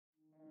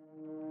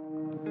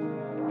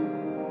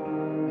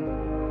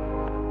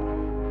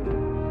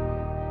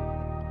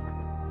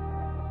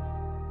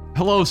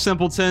Hello,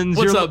 simpletons.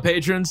 What's up,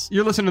 patrons?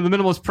 You're listening to the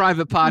Minimalist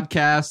Private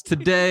Podcast.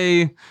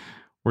 Today,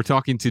 we're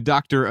talking to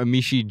Dr.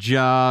 Amishi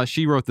Jha.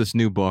 She wrote this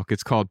new book.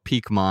 It's called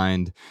Peak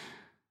Mind.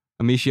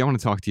 Amishi, I want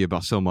to talk to you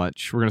about so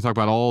much. We're going to talk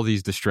about all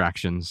these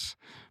distractions.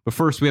 But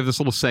first, we have this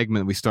little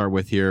segment we start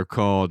with here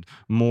called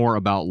More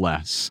About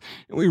Less.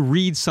 And we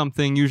read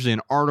something, usually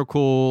an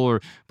article,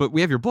 but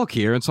we have your book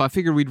here, and so I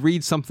figured we'd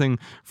read something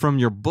from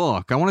your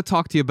book. I want to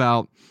talk to you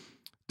about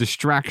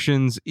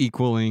distractions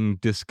equaling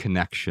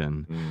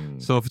disconnection.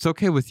 So if it's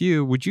okay with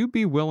you, would you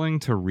be willing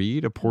to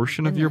read a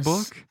portion of your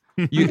book?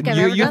 You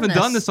haven't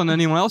done this on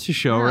anyone else's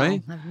show, no,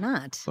 right? I've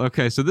not.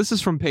 Okay, so this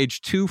is from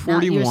page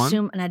 241. You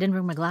assume, and I didn't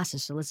bring my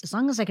glasses, so as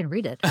long as I can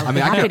read it. I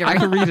mean, I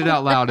can read it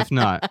out loud if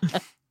not.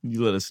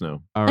 You let us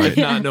know. All right.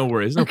 No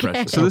worries. No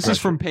pressure. So this is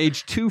from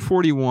page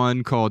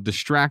 241 called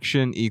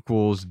Distraction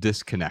Equals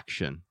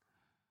Disconnection.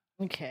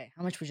 Okay.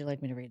 How much would you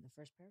like me to read? The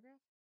first paragraph?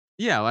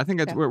 Yeah, I think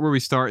that's where we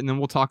start, and then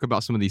we'll talk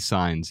about some of these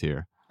signs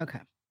here. Okay.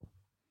 I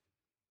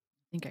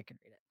think I can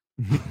read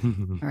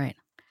it. All right.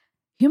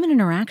 Human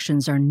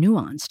interactions are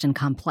nuanced and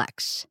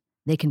complex.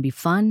 They can be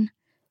fun,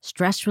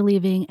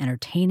 stress-relieving,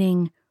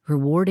 entertaining,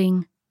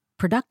 rewarding,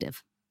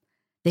 productive.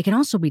 They can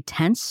also be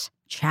tense,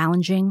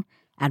 challenging,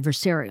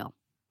 adversarial.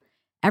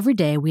 Every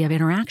day we have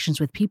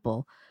interactions with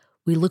people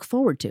we look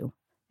forward to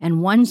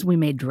and ones we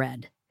may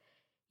dread.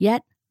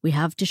 Yet we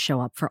have to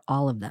show up for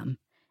all of them.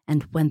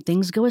 And when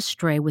things go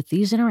astray with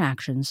these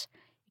interactions,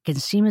 it can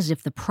seem as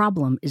if the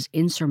problem is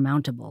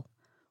insurmountable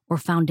or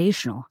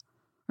foundational,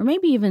 or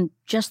maybe even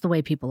just the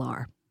way people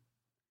are.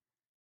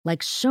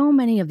 Like so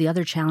many of the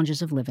other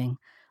challenges of living,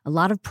 a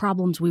lot of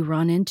problems we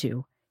run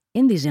into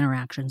in these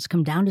interactions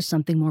come down to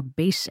something more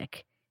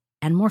basic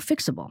and more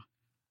fixable.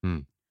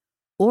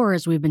 Or,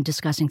 as we've been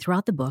discussing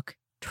throughout the book,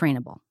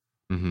 trainable.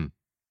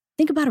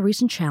 Think about a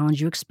recent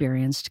challenge you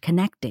experienced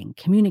connecting,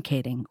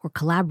 communicating, or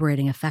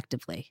collaborating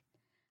effectively.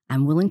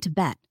 I'm willing to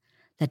bet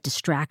that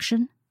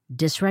distraction,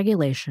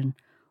 dysregulation,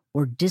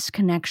 or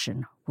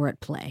disconnection were at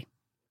play.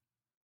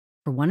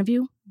 For one of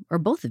you or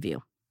both of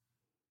you,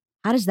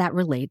 how does that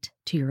relate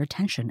to your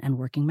attention and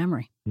working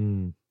memory?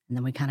 And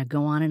then we kind of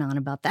go on and on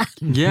about that.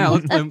 Yeah,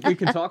 we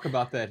can talk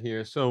about that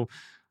here. So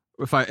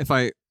if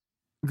I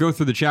go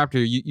through the chapter,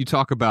 you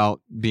talk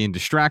about being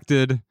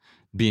distracted,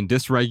 being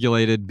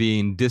dysregulated,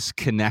 being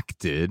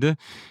disconnected,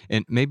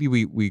 and maybe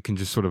we can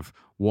just sort of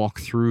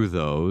walk through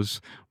those,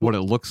 what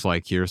it looks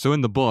like here. So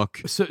in the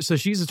book... So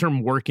she used the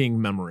term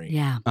working memory.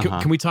 Yeah.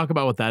 Can we talk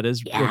about what that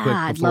is real quick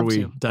I'd before love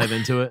we to. dive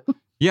into it?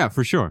 Yeah,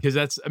 for sure. Because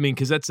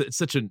it's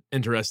such an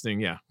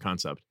interesting,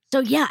 concept. So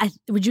yeah,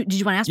 did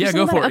you want to ask me Yeah,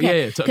 something go for about it.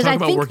 Okay. Yeah. Talk Because I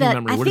about think working that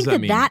memory. I What think does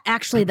that mean? that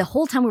actually the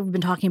whole time we've been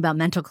talking about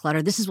mental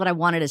clutter, this is what I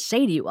wanted to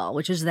say to you all,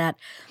 which is that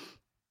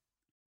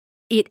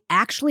it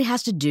actually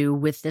has to do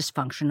with this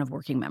function of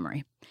working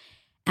memory.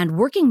 And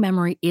working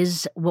memory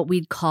is what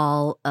we'd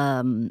call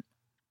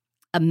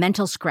a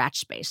mental scratch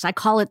space. I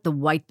call it the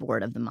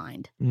whiteboard of the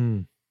mind.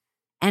 And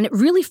it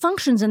really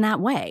functions in that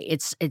way.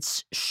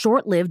 It's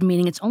short-lived,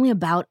 meaning it's only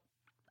about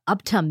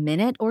up to a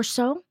minute or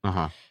so.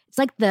 It's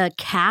like the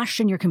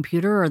cache in your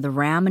computer or the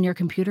RAM in your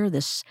computer,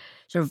 this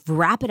sort of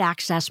rapid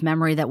access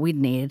memory that we'd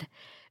need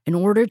in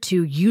order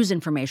to use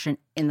information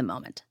in the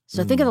moment.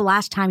 So think of the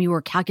last time you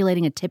were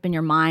calculating a tip in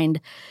your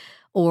mind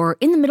or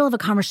in the middle of a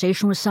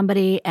conversation with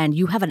somebody and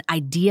you have an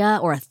idea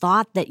or a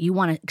thought that you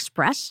want to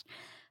express,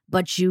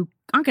 but you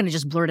aren't going to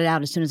just blurt it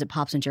out as soon as it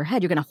pops into your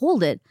head. You're going to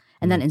hold it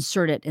and then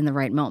insert it in the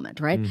right moment,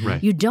 right?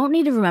 Right. You don't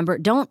need to remember,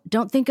 don't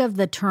think of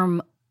the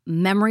term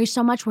memory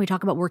so much when we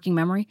talk about working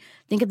memory.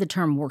 Think of the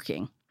term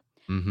working.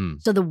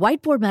 So the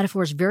whiteboard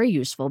metaphor is very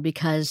useful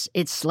because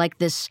it's like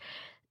this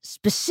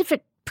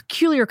specific,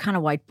 peculiar kind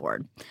of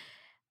whiteboard.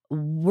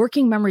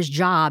 Working memory's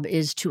job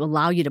is to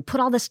allow you to put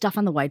all this stuff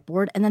on the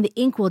whiteboard and then the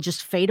ink will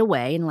just fade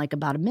away in like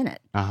about a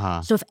minute.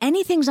 So if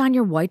anything's on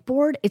your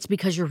whiteboard, it's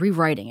because you're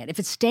rewriting it. If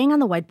it's staying on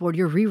the whiteboard,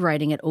 you're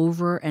rewriting it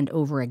over and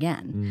over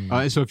again.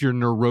 So if you're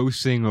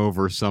neurosing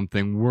over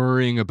something,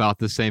 worrying about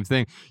the same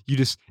thing,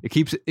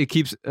 it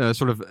keeps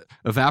sort of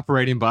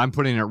evaporating, but I'm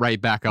putting it right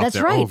back up That's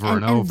there right. over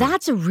and over. And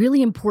that's a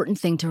really important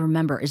thing to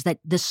remember is that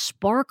the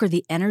spark or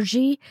the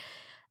energy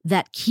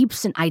that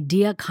keeps an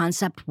idea,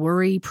 concept,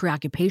 worry,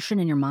 preoccupation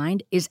in your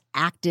mind is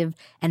active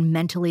and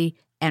mentally,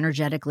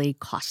 energetically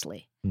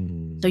costly.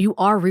 So you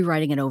are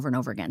rewriting it over and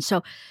over again.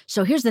 So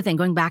here's the thing,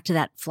 going back to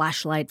that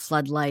flashlight,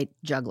 floodlight,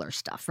 juggler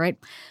stuff, right?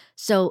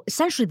 So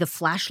essentially the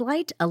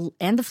flashlight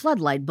and the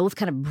floodlight both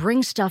kind of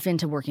bring stuff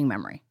into working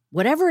memory.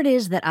 Whatever it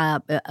is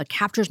that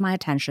captures my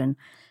attention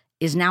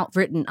is now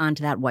written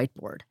onto that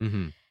whiteboard.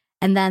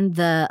 And then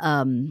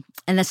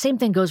the same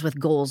thing goes with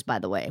goals, by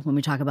the way, when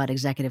we talk about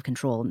executive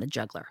control and the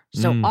juggler.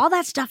 So all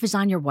that stuff is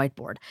on your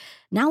whiteboard.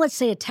 Now let's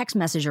say a text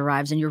message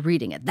arrives and you're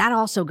reading it. That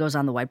also goes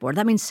on the whiteboard.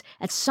 That means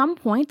at some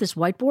point, this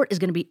whiteboard is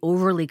going to be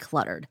overly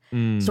cluttered.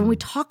 So when we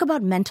talk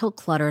about mental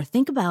clutter,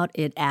 think about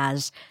it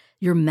as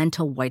your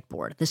mental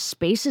whiteboard. The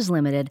space is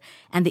limited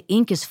and the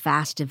ink is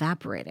fast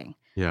evaporating.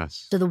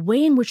 Yes. So the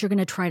way in which you're going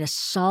to try to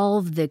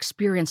solve the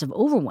experience of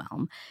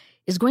overwhelm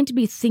is going to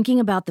be thinking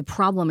about the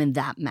problem in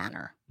that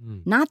manner.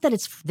 Not that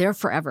it's there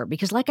forever.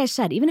 Because like I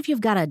said, even if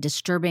you've got a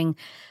disturbing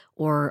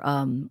or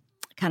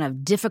kind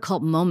of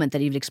difficult moment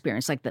that you've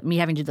experienced, like me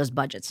having to do those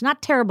budgets,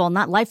 not terrible,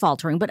 not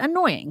life-altering, but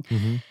annoying.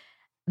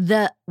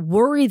 The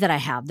worry that I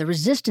have, the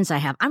resistance I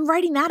have, I'm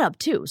writing that up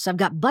too. So I've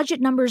got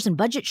budget numbers and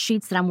budget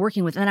sheets that I'm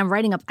working with, and then I'm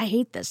writing up, I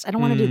hate this. I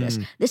don't want to do this.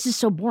 This is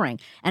so boring.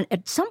 And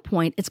at some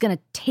point, it's going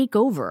to take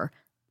over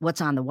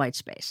what's on the white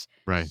space.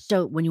 Right.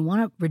 So when you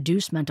want to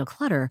reduce mental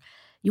clutter,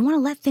 you want to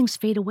let things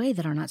fade away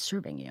that are not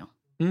serving you.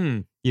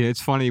 You know,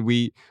 it's funny.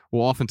 We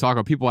will often talk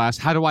about, people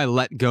ask, how do I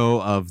let go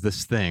of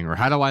this thing? Or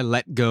how do I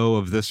let go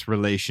of this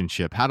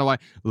relationship? How do I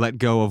let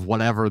go of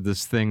whatever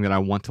this thing that I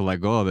want to let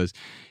go of is?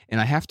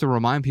 And I have to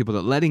remind people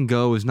that letting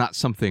go is not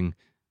something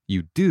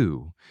you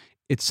do.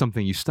 It's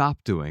something you stop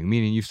doing,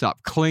 meaning you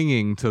stop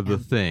clinging to the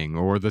thing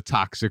or the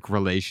toxic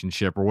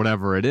relationship or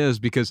whatever it is.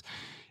 Because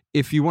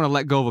if you want to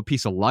let go of a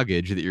piece of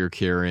luggage that you're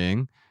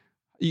carrying,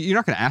 you're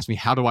not going to ask me,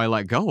 how do I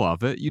let go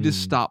of it? You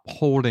just stop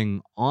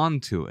holding on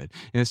to it.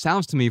 And it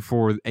sounds to me,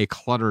 for a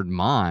cluttered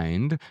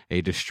mind, a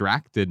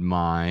distracted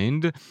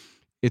mind,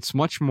 it's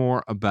much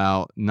more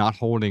about not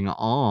holding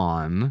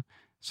on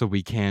so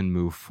we can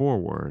move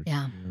forward.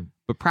 Yeah.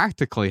 But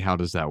practically, how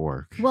does that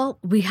work? Well,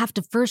 we have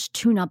to first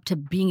tune up to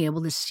being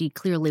able to see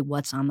clearly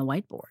what's on the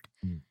whiteboard.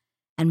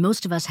 And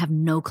most of us have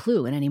no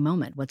clue at any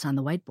moment what's on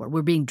the whiteboard.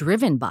 We're being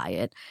driven by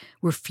it.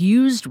 We're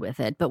fused with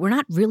it, but we're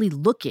not really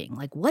looking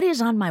like, what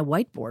is on my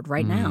whiteboard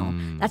right now?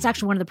 That's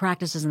actually one of the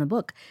practices in the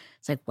book.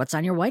 It's like, what's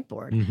on your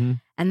whiteboard?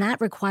 And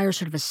that requires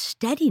sort of a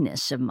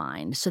steadiness of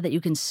mind so that you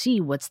can see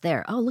what's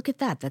there. Oh, look at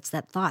that. That's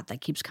that thought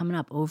that keeps coming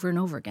up over and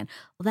over again.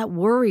 Well, that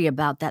worry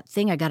about that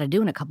thing I got to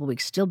do in a couple of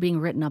weeks still being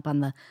written up on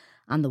the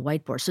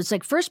whiteboard. So it's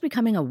like first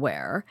becoming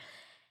aware,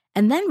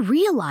 and then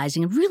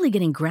realizing and really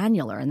getting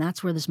granular, and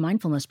that's where this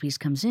mindfulness piece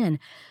comes in,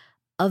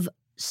 of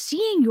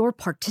seeing your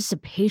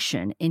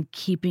participation in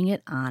keeping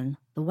it on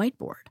the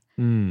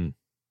whiteboard.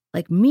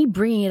 Like me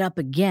bringing it up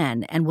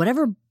again, and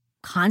whatever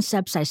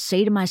concepts I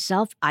say to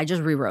myself, I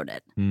just rewrote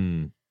it.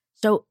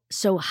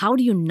 So how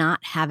do you not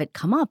have it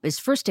come up is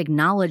first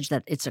acknowledge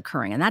that it's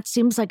occurring. And that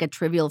seems like a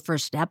trivial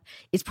first step.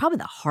 It's probably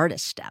the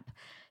hardest step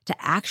to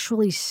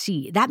actually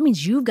see. That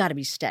means you've got to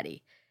be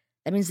steady.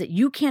 That means that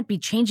you can't be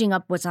changing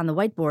up what's on the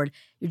whiteboard.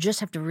 You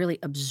just have to really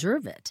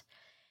observe it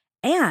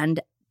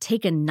and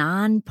take a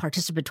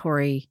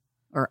non-participatory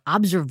or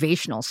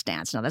observational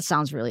stance. Now, that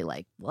sounds really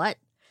like, what?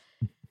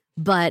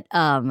 But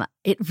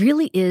it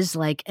really is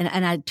like,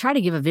 and I try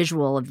to give a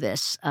visual of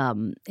this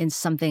in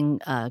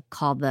something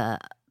called the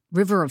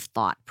river of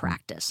thought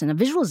practice. And a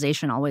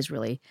visualization always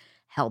really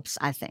helps,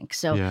 I think.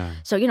 So,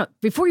 you know,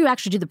 before you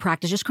actually do the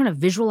practice, just kind of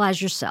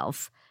visualize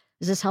yourself.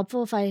 Is this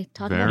helpful if I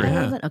talk about that a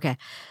little bit? Okay.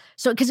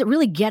 So, because it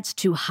really gets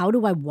to how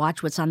do I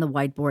watch what's on the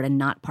whiteboard and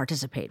not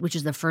participate, which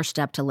is the first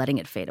step to letting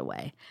it fade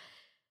away.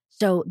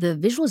 So the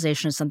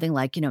visualization is something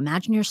like, you know,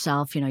 imagine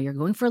yourself, you know, you're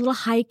going for a little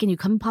hike and you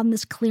come upon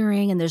this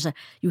clearing and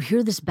you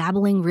hear this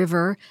babbling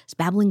river, this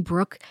babbling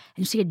brook,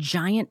 and you see a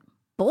giant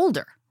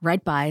boulder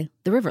right by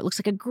the river. It looks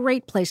like a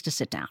great place to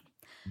sit down.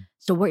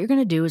 So what you're going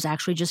to do is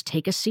actually just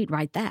take a seat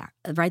right there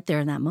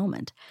in that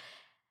moment.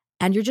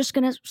 And you're just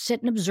going to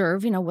sit and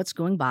observe, you know, what's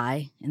going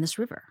by in this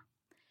river.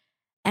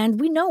 And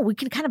we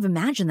can kind of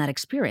imagine that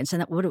experience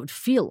and what it would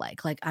feel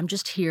like. Like, I'm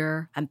just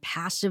here, I'm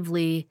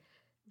passively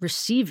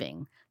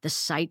receiving the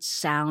sight,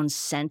 sound,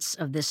 sense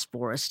of this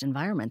forest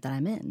environment that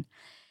I'm in.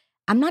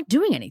 I'm not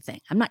doing anything.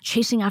 I'm not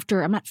fishing.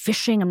 I'm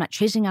not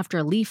chasing after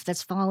a leaf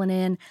that's fallen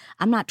in.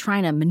 I'm not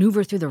trying to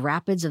maneuver through the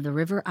rapids of the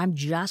river. I'm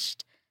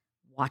just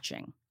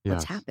watching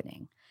what's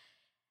happening.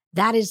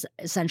 That is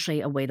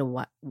essentially a way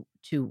to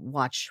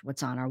watch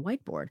what's on our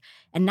whiteboard.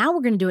 And now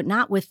we're going to do it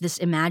not with this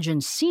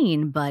imagined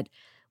scene, but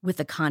with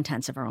the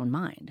contents of our own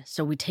mind.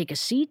 So we take a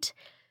seat,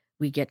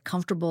 we get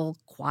comfortable,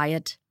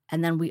 quiet,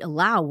 and then we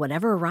allow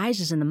whatever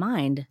arises in the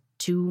mind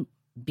to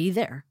be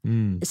there.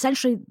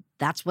 Essentially,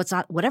 that's what's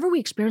on, whatever we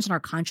experience in our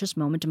conscious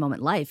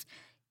moment-to-moment life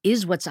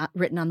is what's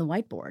written on the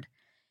whiteboard.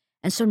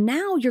 And so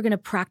now you're going to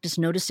practice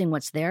noticing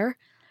what's there,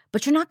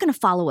 but you're not going to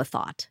follow a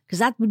thought, because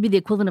that would be the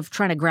equivalent of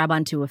trying to grab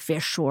onto a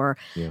fish or,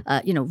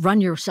 run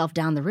yourself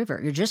down the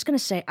river. You're just going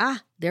to say,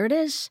 there it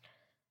is,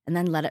 and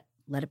then let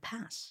it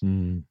pass.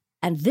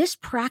 And this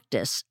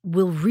practice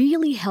will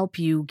really help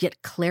you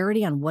get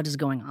clarity on what is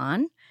going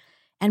on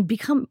and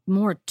become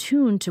more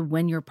attuned to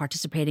when you're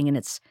participating in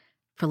its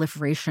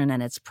proliferation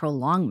and its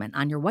prolongment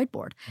on your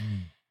whiteboard.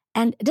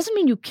 And it doesn't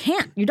mean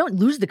you don't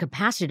lose the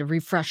capacity to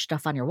refresh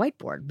stuff on your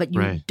whiteboard, but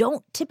you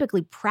don't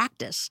typically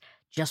practice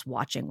just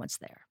watching what's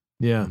there.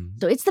 Yeah.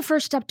 So it's the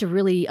first step to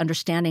really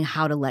understanding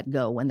how to let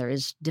go when there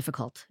is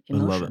difficult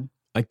emotion. I love it.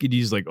 I could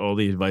use like all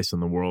the advice in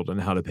the world on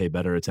how to pay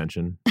better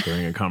attention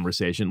during a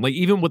conversation. Like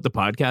even with the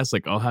podcast,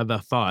 like I'll have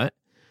that thought.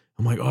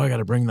 I'm like, I got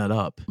to bring that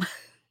up.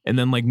 And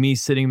then like me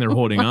sitting there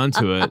holding on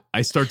to it,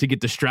 I start to get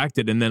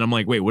distracted. And then I'm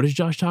like, wait, what is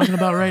Josh talking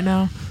about right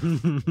now?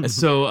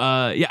 So,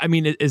 I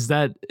mean,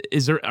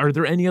 are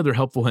there any other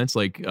helpful hints?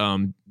 Like,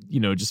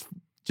 just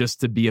just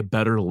to be a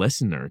better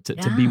listener,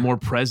 to be more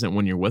present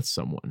when you're with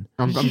someone.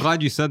 I'm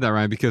glad you said that,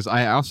 Ryan, because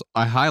I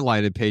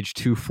highlighted page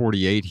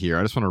 248 here.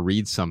 I just want to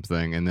read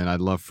something, and then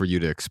I'd love for you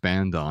to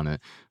expand on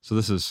it.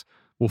 So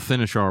we'll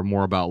finish our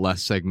more about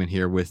less segment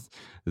here with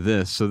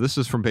this. So this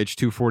is from page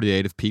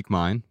 248 of Peak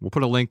Mind. We'll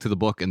put a link to the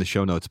book in the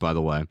show notes, by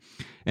the way.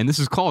 And this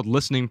is called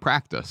Listening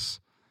Practice.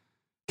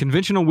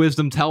 Conventional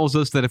wisdom tells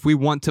us that if we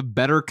want to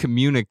better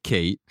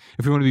communicate,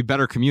 if we want to be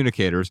better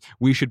communicators,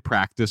 we should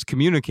practice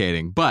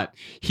communicating. But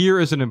here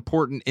is an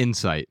important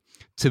insight.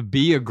 To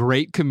be a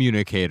great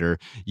communicator,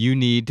 you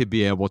need to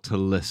be able to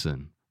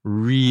listen.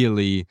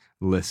 Really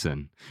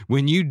listen.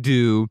 When you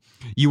do,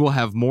 you will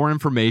have more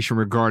information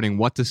regarding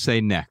what to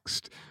say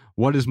next,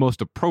 what is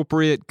most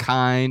appropriate,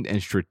 kind,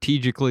 and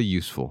strategically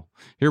useful.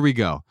 Here we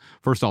go.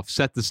 First off,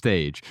 set the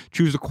stage.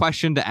 Choose a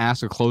question to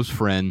ask a close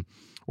friend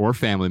or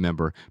family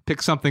member.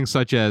 Pick something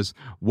such as,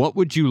 what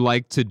would you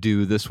like to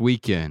do this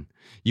weekend?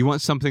 You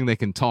want something they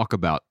can talk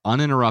about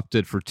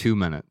uninterrupted for 2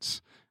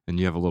 minutes. And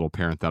you have a little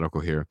parenthetical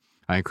here.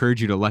 I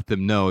encourage you to let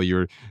them know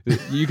you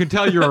can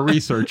tell you're a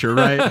researcher,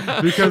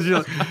 right? Because you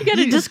got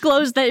to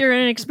disclose that you're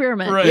in an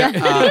experiment. Right.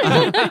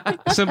 Yeah.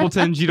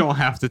 Simpletons, you don't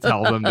have to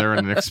tell them they're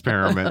in an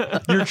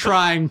experiment. You're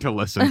trying to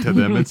listen to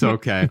them. It's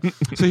okay.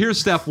 So here's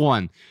step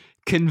 1.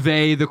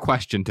 Convey the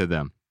question to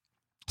them.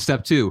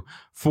 Step 2,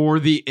 for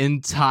the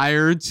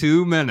entire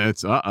 2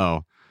 minutes,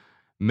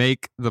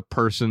 make the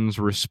person's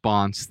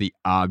response the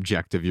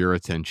object of your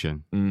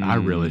attention. I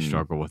really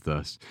struggle with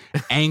this.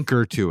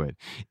 Anchor to it.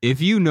 If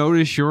you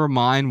notice your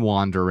mind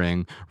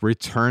wandering,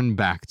 return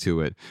back to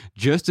it,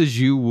 just as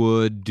you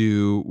would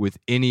do with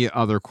any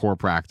other core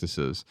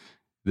practices.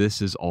 This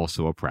is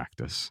also a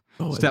practice.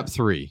 Step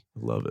 3.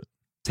 Love it.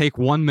 Take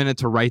 1 minute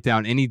to write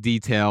down any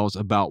details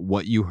about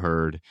what you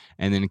heard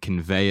and then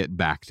convey it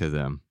back to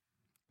them.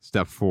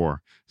 Step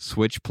 4,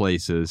 switch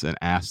places and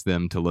ask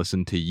them to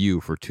listen to you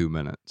for 2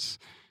 minutes.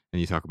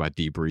 And you talk about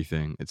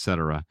debriefing,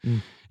 etc.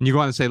 And you go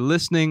on and say,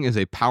 listening is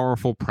a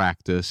powerful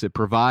practice. It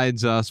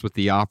provides us with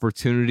the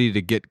opportunity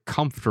to get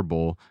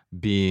comfortable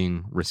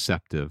being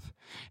receptive.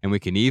 And we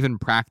can even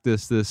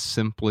practice this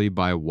simply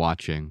by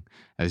watching.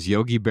 As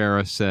Yogi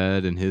Berra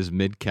said in his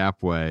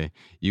mid-cap way,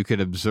 you can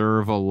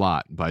observe a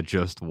lot by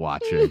just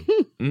watching.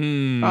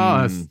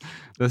 Oh,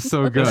 that's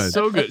so good. That's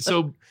so good.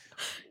 So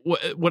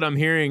what I'm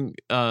hearing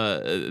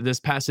this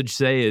passage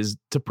say is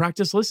to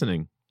practice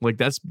listening. Like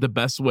that's the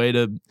best way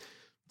to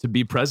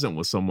be present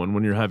with someone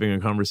when you're having a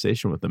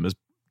conversation with them is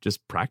just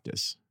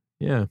practice.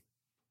 Yeah.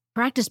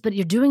 Practice, but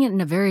you're doing it in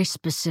a very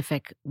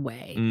specific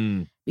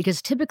way.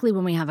 Because typically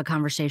when we have a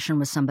conversation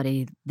with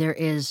somebody, there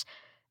is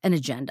an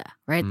agenda,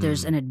 right?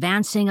 There's an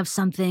advancing of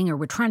something, or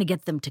we're trying to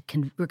get them to,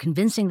 we're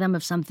convincing them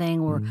of something,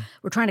 or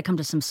we're trying to come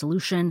to some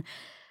solution.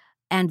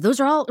 And those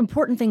are all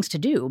important things to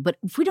do. But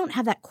if we don't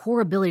have that core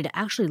ability to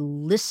actually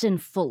listen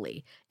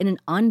fully in an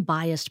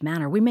unbiased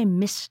manner, we may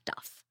miss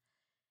stuff.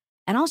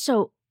 And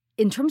also,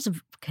 in terms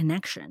of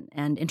connection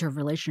and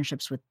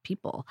interrelationships with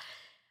people,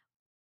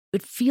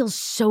 it feels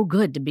so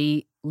good to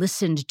be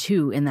listened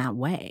to in that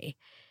way.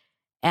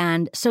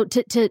 And so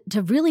to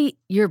really,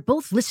 you're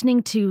both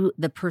listening to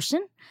the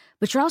person,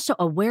 but you're also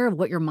aware of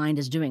what your mind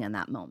is doing in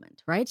that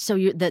moment, right? So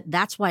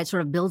that's why it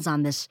sort of builds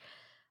on this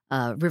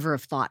river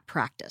of thought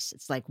practice.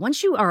 It's like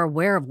once you are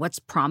aware of what's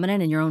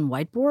prominent in your own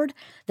whiteboard,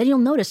 then you'll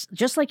notice,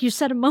 just like you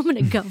said a moment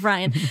ago,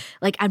 Ryan,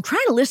 like I'm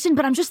trying to listen,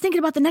 but I'm just thinking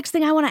about the next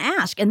thing I want to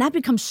ask. And that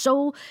becomes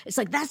it's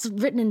like that's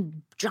written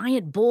in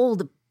giant,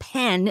 bold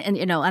pen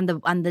and,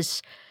 on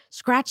this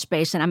scratch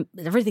space, and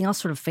everything else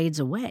sort of fades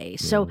away.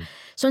 So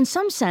in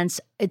some sense,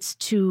 it's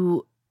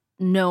to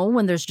know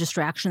when there's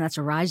distraction that's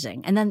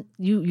arising. And then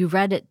you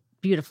read it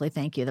beautifully.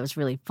 Thank you. That was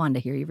really fun to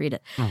hear you read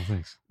it. Oh,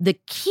 thanks. The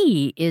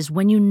key is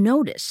when you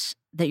notice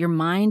that your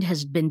mind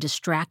has been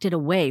distracted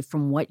away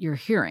from what you're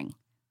hearing,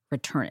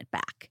 return it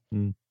back.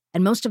 And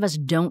most of us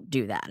don't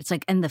do that. It's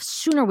like, and the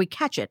sooner we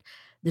catch it,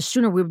 the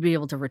sooner we'll be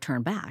able to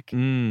return back.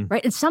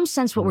 Right? In some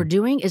sense, what we're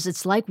doing is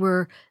it's like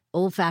we're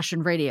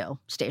old-fashioned radio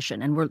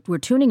station, and we're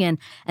tuning in.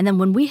 And then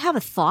when we have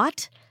a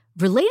thought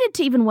related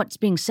to even what's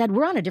being said,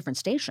 we're on a different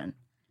station.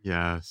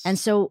 Yes. And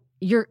so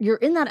you're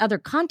in that other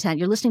content,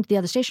 you're listening to the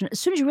other station. As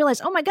soon as you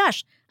realize, oh my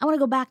gosh, I want to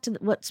go back to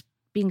what's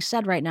being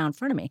said right now in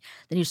front of me,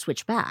 then you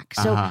switch back.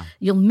 So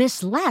you'll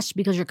miss less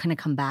because you're going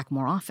to come back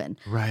more often.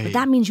 Right. But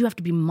that means you have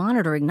to be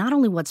monitoring not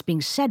only what's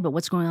being said, but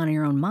what's going on in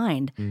your own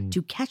mind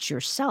to catch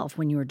yourself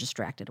when you are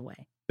distracted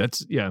away.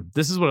 This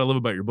is what I love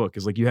about your book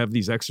is like you have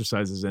these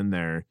exercises in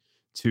there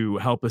to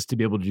help us to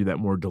be able to do that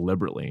more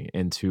deliberately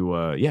and to,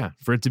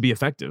 for it to be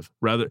effective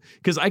rather,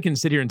 because I can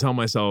sit here and tell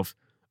myself,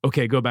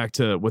 okay, go back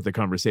to what the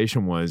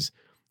conversation was.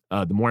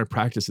 The more I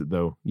practice it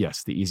though,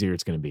 yes, the easier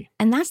it's going to be.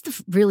 And that's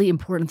the really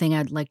important thing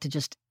I'd like to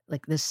just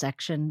like this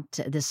segment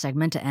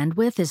to end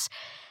with is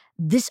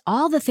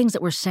all the things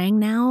that we're saying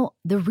now,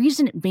 the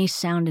reason it may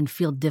sound and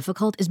feel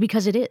difficult is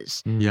because it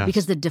is. Yes.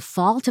 Because the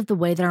default of the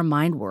way that our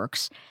mind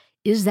works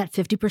is that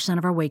 50%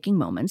 of our waking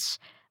moments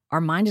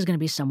our mind is going to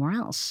be somewhere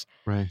else.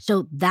 Right.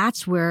 So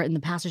that's where, in the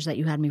passage that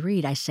you had me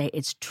read, I say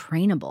it's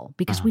trainable,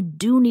 because we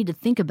do need to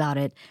think about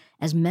it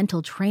as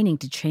mental training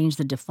to change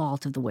the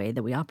default of the way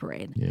that we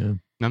operate. Yeah.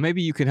 Now,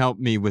 maybe you can help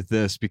me with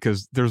this,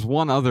 because there's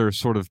one other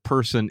sort of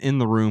person in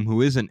the room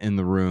who isn't in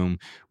the room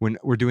when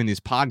we're doing these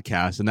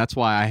podcasts. And that's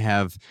why I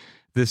have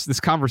this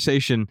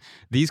conversation,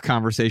 these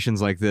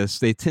conversations like this,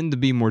 they tend to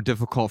be more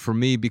difficult for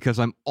me, because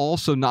I'm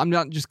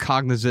not just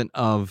cognizant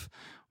of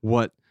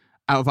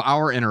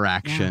our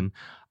interaction.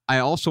 I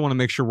also want to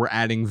make sure we're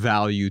adding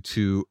value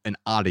to an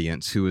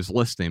audience who is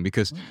listening,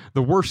 because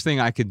the worst thing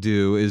I could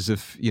do is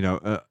if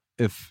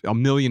a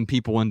million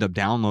people end up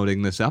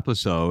downloading this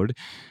episode,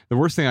 the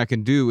worst thing I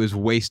can do is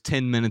waste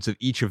 10 minutes of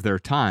each of their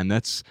time.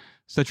 That's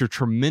such a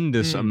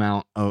tremendous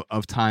amount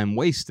of time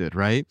wasted,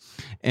 right?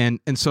 And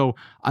so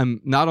I'm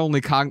not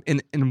only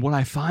and what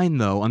I find,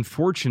 though,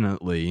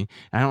 unfortunately,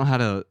 I don't know how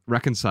to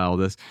reconcile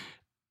this,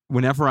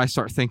 whenever I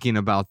start thinking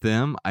about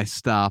them, I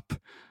stop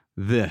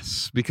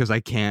this, because I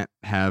can't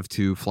have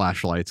two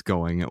flashlights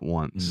going at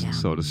once,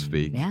 so to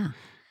speak. Yeah.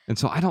 And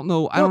so I don't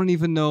know. I don't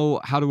even know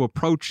how to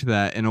approach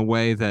that in a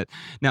way that,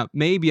 now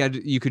maybe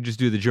you could just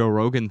do the Joe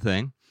Rogan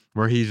thing,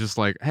 where he's just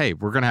like, hey,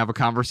 we're going to have a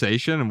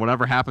conversation, and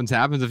whatever happens,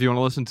 happens. If you want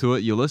to listen to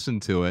it, you listen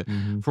to it.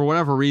 For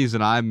whatever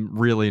reason, I'm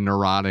really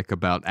neurotic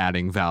about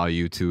adding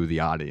value to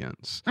the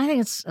audience. I think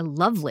it's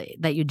lovely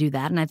that you do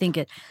that, and I think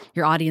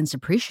your audience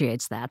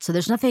appreciates that. So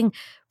there's nothing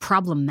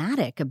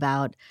problematic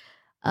about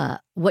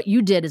what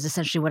you did. Is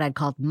essentially what I'd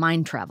call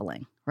mind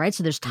traveling, right?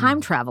 So there's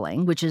time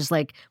traveling, which is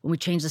like when we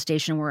change the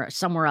station, we're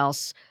somewhere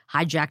else,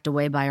 hijacked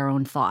away by our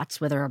own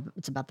thoughts, whether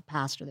it's about the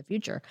past or the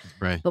future.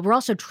 Right. But we're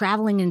also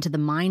traveling into the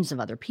minds of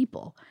other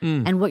people.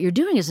 And what you're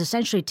doing is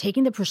essentially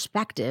taking the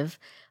perspective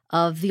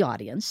of the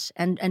audience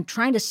and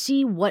trying to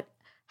see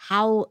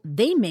how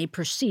they may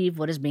perceive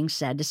what is being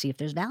said, to see if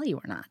there's value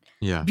or not.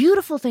 Yeah.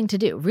 Beautiful thing to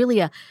do. Really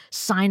a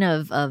sign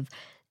of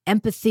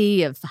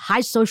empathy, of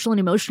high social and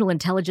emotional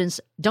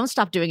intelligence. Don't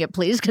stop doing it,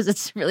 please, because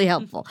it's really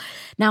helpful.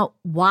 Now,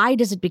 why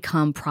does it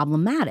become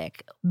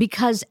problematic?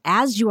 Because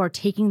as you are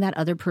taking that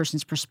other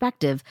person's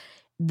perspective,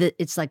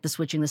 it's like the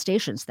switching the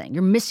stations thing.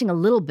 You're missing a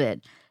little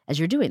bit as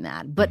you're doing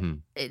that. But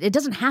it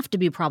doesn't have to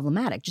be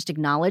problematic. Just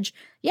acknowledge,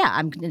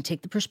 I'm going to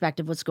take the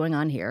perspective of what's going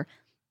on here.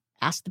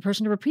 Ask the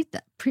person to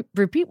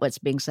repeat what's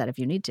being said if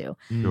you need to.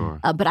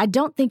 Sure. But I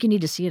don't think you need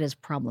to see it as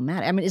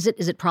problematic. I mean, is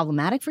it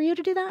problematic for you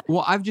to do that?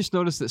 Well, I've just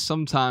noticed that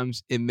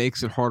sometimes it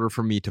makes it harder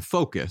for me to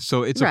focus.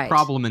 So it's a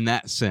problem in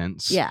that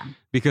sense. Yeah.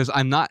 Because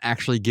I'm not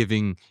actually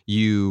giving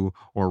you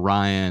or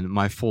Ryan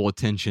my full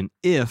attention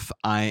if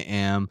I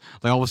am,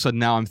 like, all of a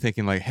sudden now I'm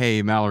thinking like,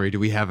 hey, Mallory, do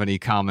we have any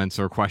comments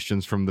or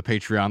questions from the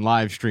Patreon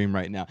live stream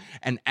right now?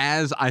 And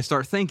as I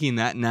start thinking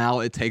that, now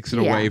it takes it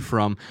away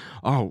from,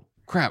 oh,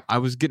 crap, I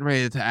was getting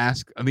ready to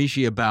ask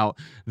Amishi about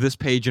this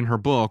page in her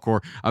book,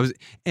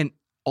 and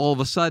all of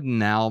a sudden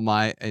now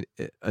my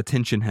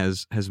attention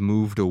has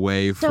moved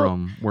away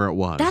from where it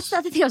was. That's the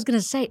other thing I was going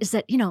to say, is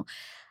that,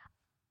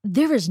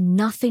 there is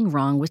nothing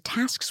wrong with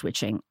task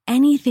switching.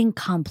 Anything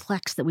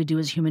complex that we do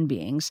as human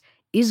beings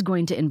is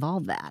going to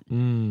involve that.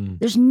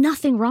 There's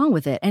nothing wrong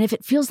with it. And if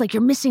it feels like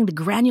you're missing the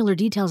granular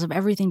details of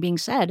everything being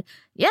said,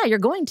 you're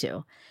going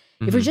to.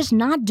 If you're just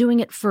not doing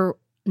it for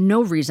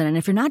no reason, and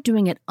if you're not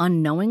doing it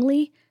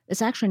unknowingly,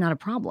 it's actually not a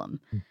problem.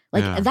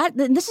 That.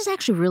 This is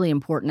actually really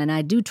important, and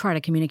I do try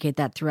to communicate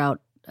that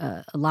throughout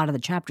a lot of the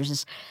chapters.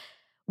 Is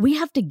we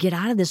have to get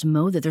out of this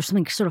mode that there's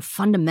something sort of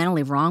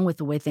fundamentally wrong with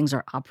the way things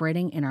are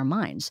operating in our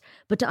minds,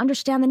 but to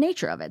understand the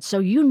nature of it. So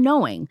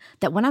knowing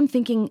that when I'm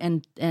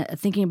thinking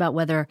thinking about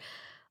whether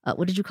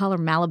what did you call her,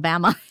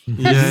 Malabama?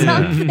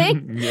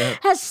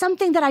 Has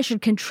something that I should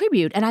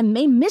contribute, and I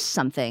may miss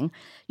something.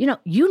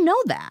 You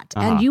know that,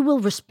 and you will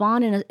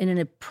respond in an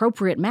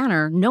appropriate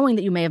manner, knowing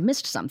that you may have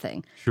missed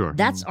something. Sure,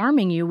 that's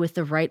arming you with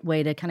the right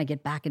way to kind of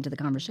get back into the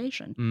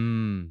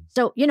conversation.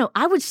 So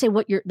I would say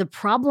the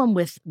problem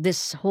with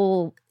this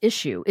whole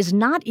issue is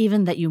not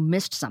even that you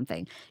missed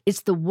something;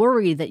 it's the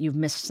worry that you've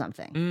missed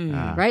something.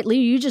 Right,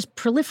 Lee? You just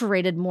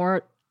proliferated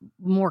more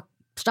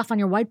stuff on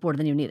your whiteboard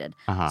than you needed.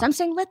 So I'm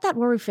saying let that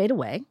worry fade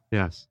away.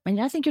 Yes. And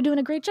I think you're doing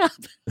a great job.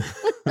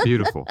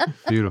 Beautiful.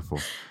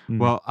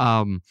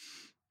 Well,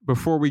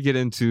 before we get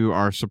into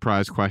our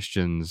surprise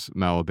questions,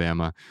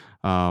 Malabama,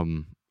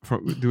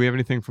 do we have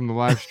anything from the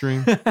live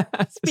stream?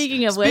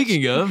 Speaking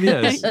of,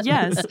 yes.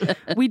 Yes.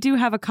 We do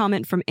have a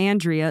comment from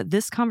Andrea.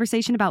 This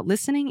conversation about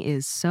listening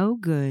is so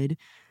good.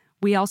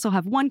 We also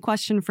have one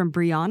question from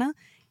Brianna.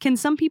 Can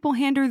some people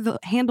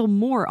handle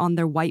more on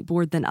their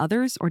whiteboard than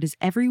others, or does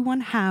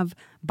everyone have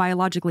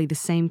biologically the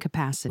same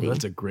capacity? Well,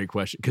 that's a great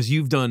question, because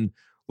you've done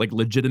like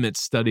legitimate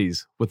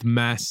studies with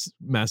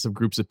massive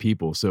groups of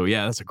people. So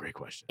that's a great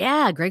question.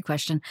 Yeah, great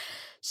question.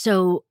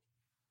 So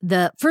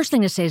the first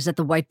thing to say is that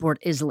the whiteboard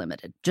is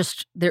limited.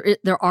 Just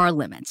there are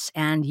limits,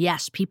 and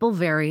yes, people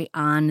vary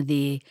on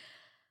the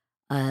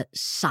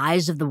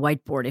size of the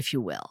whiteboard, if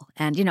you will.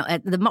 And,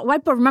 the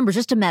whiteboard, remember, is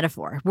just a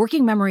metaphor.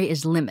 Working memory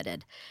is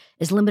limited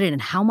in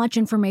how much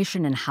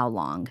information and how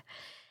long.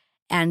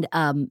 And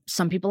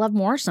some people have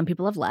more, some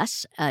people have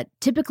less.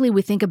 Typically,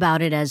 we think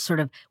about it as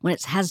sort of when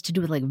it has to do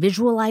with like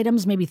visual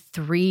items, maybe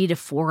 3 to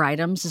 4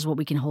 items is what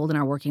we can hold in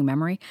our working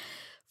memory.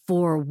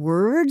 For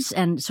words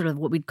and sort of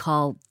what we'd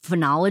call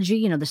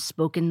phonology, the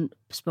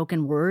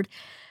spoken word,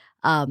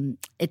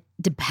 it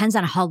depends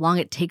on how long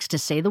it takes to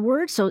say the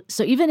word. So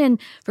even in,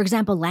 for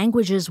example,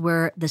 languages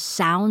where the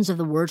sounds of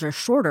the words are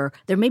shorter,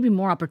 there may be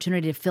more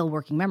opportunity to fill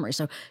working memory.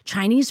 So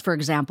Chinese, for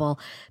example,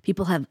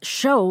 people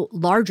show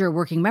larger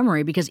working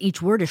memory because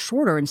each word is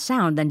shorter in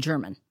sound than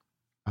German.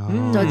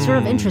 Oh. So it's sort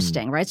of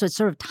interesting, right? So it's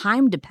sort of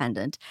time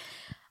dependent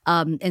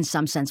in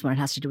some sense when it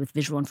has to do with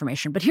visual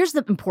information. But here's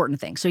the important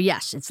thing. So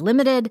yes, it's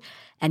limited,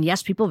 and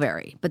yes, people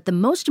vary. But the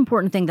most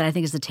important thing that I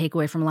think is the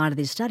takeaway from a lot of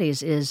these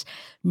studies is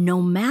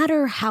no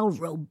matter how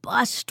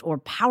robust or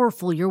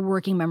powerful your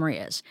working memory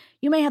is,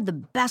 you may have the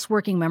best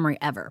working memory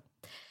ever.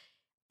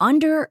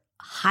 Under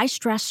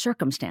high-stress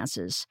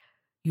circumstances,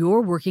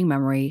 your working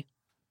memory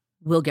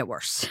will get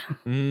worse.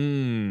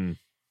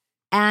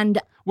 And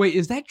wait,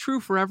 is that true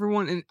for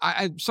everyone? And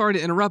I'm sorry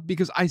to interrupt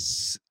because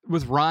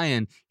with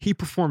Ryan, he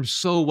performs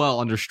so well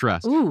under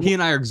stress. Ooh. He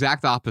and I are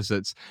exact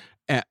opposites.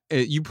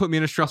 You put me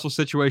in a stressful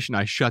situation,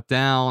 I shut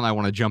down. I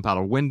want to jump out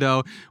a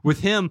window.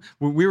 With him,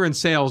 when we were in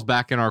sales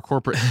back in our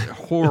corporate,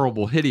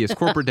 horrible, hideous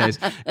corporate days,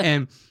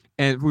 and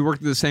we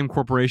worked at the same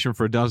corporation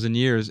for 12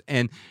 years,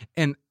 and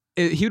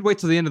he would wait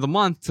till the end of the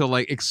month to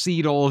like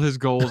exceed all of his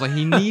goals. Like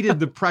he needed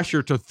the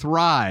pressure to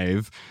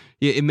thrive.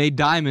 It made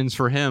diamonds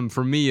for him.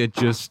 For me, it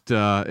just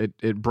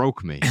it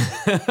broke me.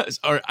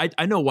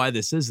 I know why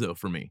this is though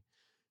for me,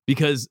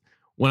 because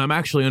when I'm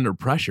actually under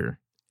pressure,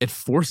 it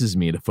forces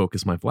me to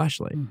focus my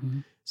flashlight. mm-hmm.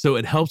 So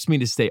it helps me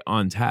to stay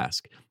on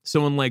task.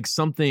 So when like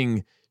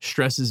something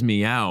stresses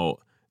me out,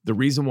 the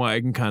reason why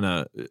I can kind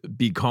of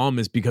be calm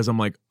is because I'm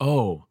like,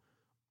 oh,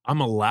 I'm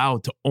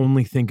allowed to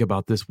only think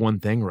about this one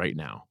thing right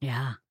now.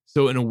 Yeah.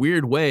 So in a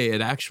weird way,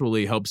 it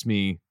actually helps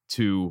me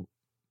to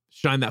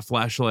shine that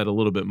flashlight a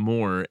little bit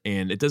more.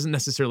 And it doesn't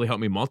necessarily help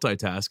me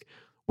multitask,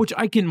 which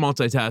I can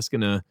multitask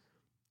in a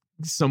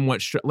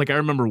somewhat, like I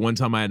remember one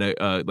time I had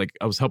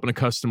I was helping a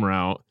customer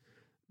out.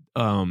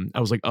 I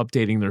was like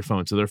updating their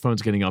phone. So their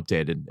phone's getting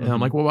updated. And I'm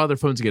like, well, while their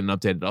phone's getting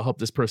updated, I'll help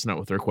this person out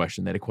with their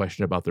question. They had a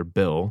question about their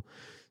bill.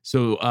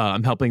 So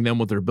I'm helping them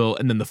with their bill.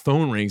 And then the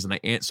phone rings and I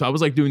answer. So I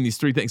was like doing these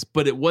 3 things,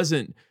 but it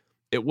wasn't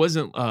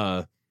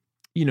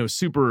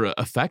super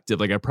effective.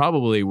 Like I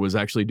probably was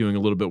actually doing a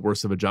little bit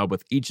worse of a job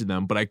with each of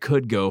them, but I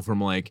could go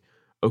from like,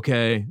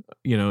 okay,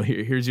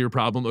 here's your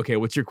problem. Okay,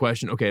 what's your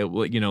question? Okay,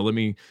 well, let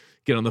me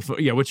get on the phone.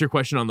 Yeah, what's your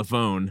question on the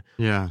phone?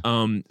 Yeah.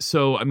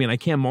 So I mean, I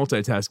can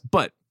multitask,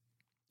 but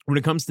when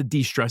it comes to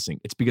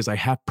de-stressing, it's because I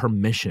have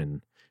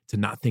permission to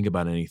not think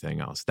about anything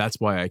else. That's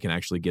why I can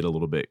actually get a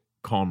little bit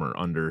calmer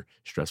under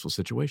stressful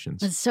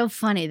situations. It's so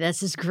funny.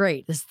 This is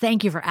great.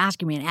 Thank you for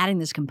asking me and adding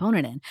this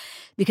component in,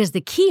 because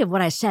the key of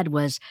what I said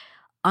was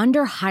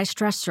under high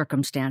stress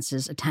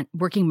circumstances,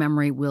 working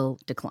memory will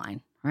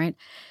decline, right?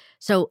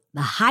 So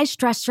the high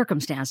stress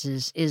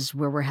circumstances is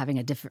where we're having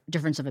a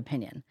difference of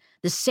opinion.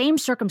 The same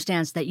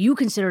circumstance that you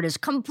considered as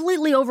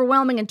completely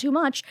overwhelming and too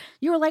much,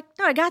 you were like,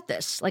 no, I got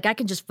this. Like I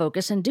can just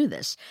focus and do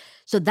this.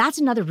 So that's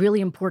another really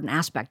important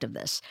aspect of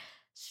this.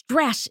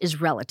 Stress is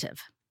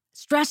relative.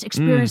 Stress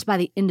experienced by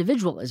the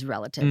individual is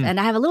relative. And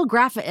I have a little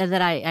graphic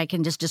that I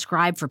can just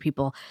describe for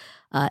people.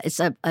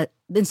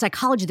 In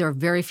psychology, there are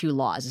very few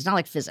laws. It's not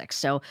like physics.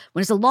 So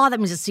when it's a law, that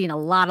means it's seen a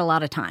lot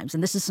of times.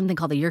 And this is something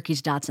called the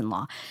Yerkes-Dodson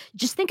law.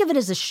 Just think of it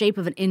as the shape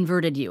of an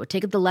inverted U.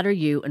 Take the letter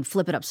U and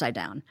flip it upside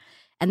down.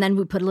 And then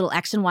we put a little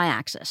X and Y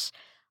axis.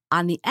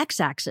 On the X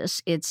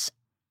axis, it's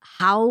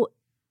how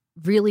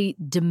really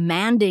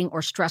demanding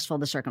or stressful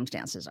the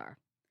circumstances are.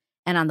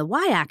 And on the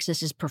Y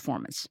axis is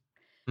performance.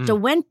 So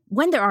when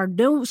there are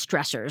no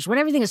stressors, when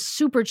everything is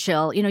super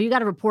chill, you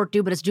got a report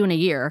due, but it's due in a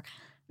year,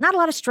 not a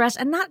lot of stress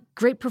and not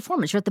great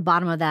performance. You're at the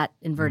bottom of that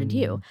inverted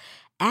U.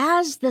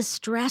 As the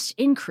stress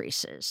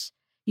increases,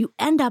 you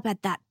end up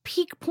at that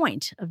peak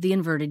point of the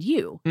inverted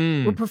U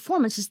where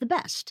performance is the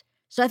best.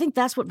 So I think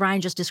that's what Ryan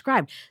just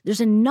described.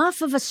 There's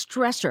enough of a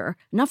stressor,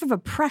 enough of a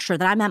pressure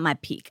that I'm at my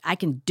peak. I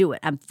can do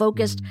it. I'm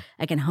focused.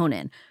 I can hone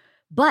in.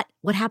 But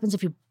what happens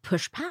if you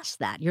push past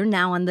that? You're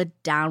now on the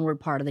downward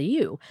part of the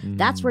U.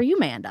 That's where you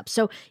may end up.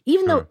 So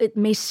even though it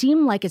may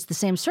seem like it's the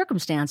same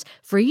circumstance,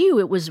 for you,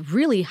 it was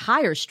really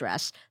higher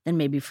stress than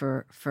maybe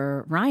for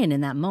Ryan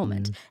in that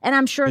moment. And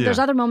I'm sure there's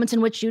other moments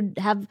in which you'd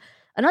have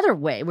another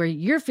way where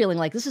you're feeling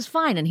like this is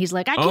fine. And he's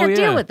like, I can't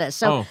deal with this.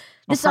 So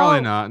this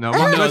probably not. No,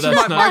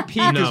 my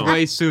peak is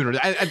way sooner.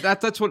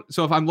 That's what.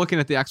 So if I'm looking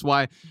at the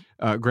XY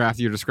graph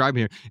you're describing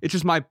here, it's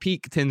just my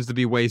peak tends to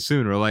be way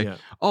sooner. Like,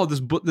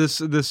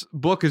 this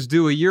book is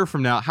due a year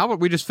from now. How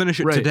about we just finish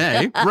it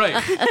today?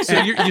 Right.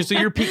 So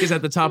your peak is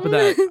at the top of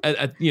that.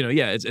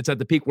 It's at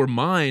the peak where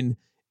mine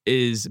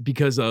is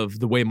because of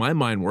the way my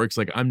mind works.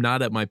 Like I'm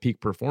not at my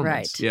peak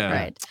performance.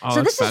 Right.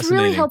 So this is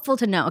really helpful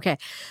to know. Okay.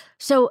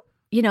 So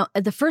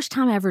the first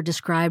time I ever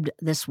described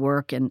this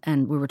work,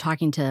 and we were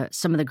talking to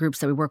some of the groups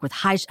that we work with,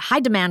 high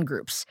demand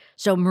groups,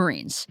 so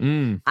Marines.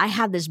 I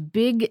had this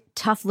big,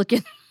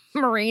 tough-looking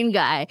Marine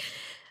guy,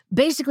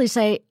 basically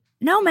say,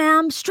 no,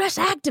 ma'am, stress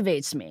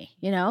activates me,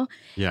 you know?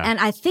 Yeah. And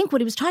I think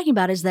what he was talking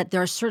about is that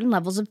there are certain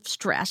levels of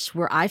stress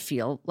where I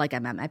feel like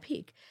I'm at my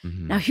peak.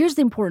 Mhm. Now, here's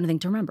the important thing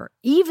to remember.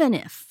 Even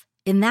if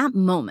in that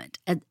moment,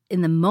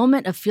 in the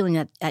moment of feeling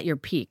at your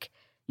peak,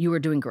 you were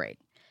doing great,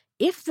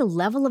 if the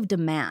level of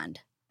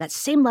demand, that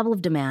same level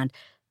of demand,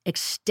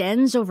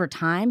 extends over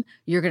time,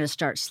 you're going to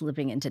start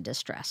slipping into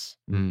distress.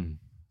 Mm.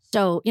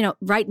 So, you know,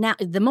 right now,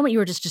 the moment you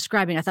were just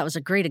describing, I thought was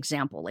a great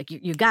example. Like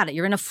you got it.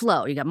 You're in a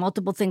flow. You got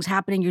multiple things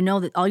happening. You know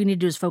that all you need to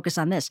do is focus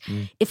on this.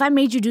 Mm. If I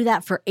made you do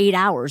that for 8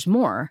 hours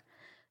more,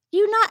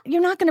 you're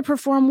not going to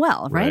perform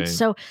well, right? Right.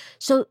 So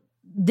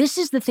this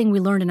is the thing we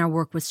learned in our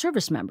work with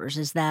service members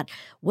is that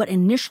what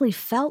initially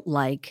felt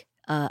like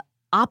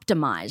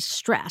optimized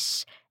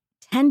stress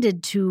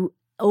tended to,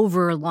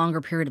 over a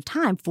longer period of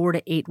time, 4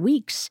 to 8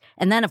 weeks,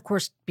 and then, of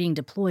course, being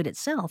deployed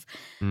itself,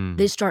 Mm.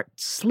 they start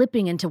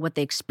slipping into what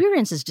they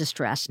experience as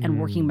distress, and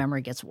working Mm.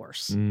 memory gets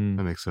worse. That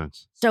makes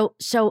sense.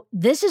 So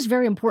this is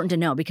very important to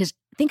know, because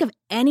think of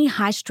any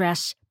high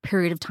stress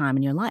period of time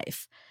in your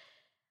life.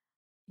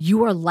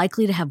 You are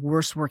likely to have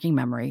worse working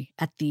memory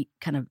at the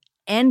kind of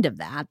end of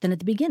that than at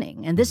the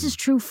beginning. And this is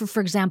true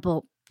for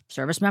example,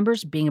 service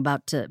members being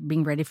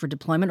ready for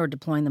deployment or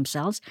deploying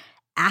themselves,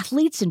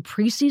 athletes in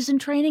preseason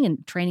training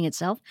and training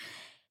itself,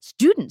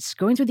 students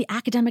going through the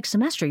academic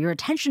semester. Your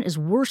attention is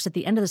worse at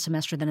the end of the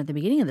semester than at the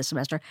beginning of the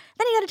semester.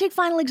 Then you got to take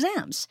final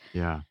exams.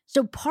 Yeah.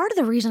 So part of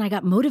the reason I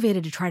got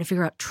motivated to try to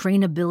figure out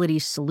trainability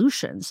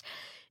solutions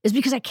is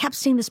because I kept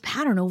seeing this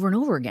pattern over and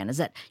over again, is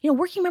that, you know,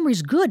 working memory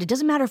is good. It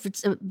doesn't matter if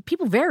it's,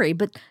 people vary,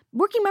 but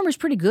working memory is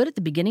pretty good at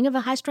the beginning of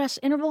a high stress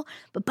interval.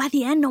 But by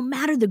the end, no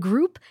matter the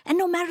group and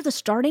no matter the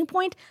starting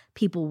point,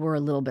 people were a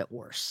little bit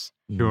worse.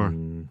 Sure.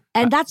 And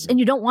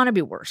you don't want to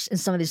be worse in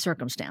some of these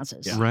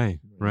circumstances. Yeah.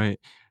 Right.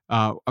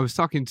 I was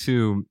talking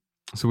to,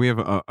 so we have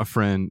a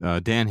friend,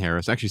 Dan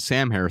Harris. Actually,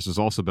 Sam Harris has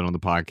also been on the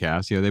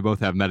podcast. You know, they both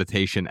have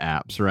meditation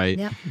apps, right?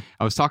 Yep.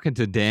 I was talking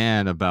to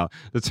Dan about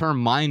the term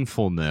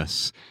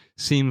mindfulness.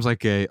 Seems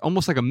like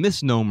almost like a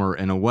misnomer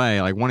in a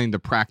way, like wanting to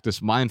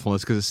practice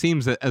mindfulness, because it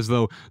seems that as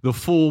though the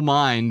full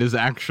mind is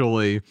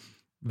actually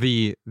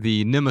the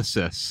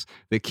nemesis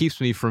that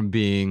keeps me from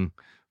being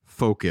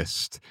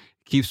focused,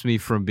 keeps me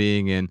from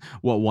being in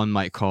what one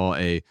might call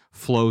a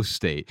flow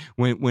state.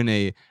 When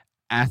a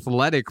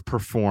athletic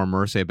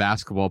performer, say a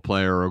basketball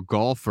player or a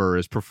golfer,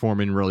 is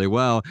performing really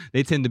well,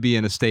 they tend to be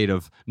in a state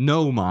of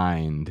no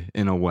mind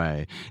in a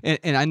way.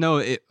 And I know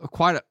it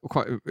quite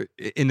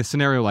in a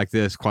scenario like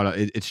this,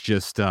 it's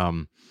just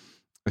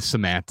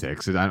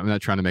semantics. I'm not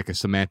trying to make a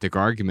semantic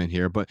argument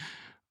here, but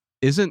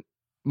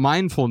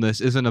mindfulness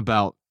isn't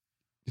about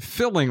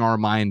filling our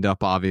mind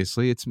up,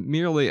 obviously. It's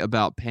merely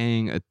about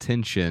paying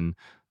attention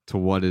to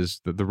what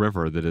is the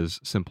river that is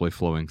simply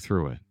flowing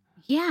through it.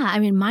 Yeah, I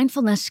mean,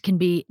 mindfulness can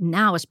be,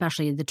 now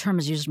especially, the term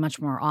is used much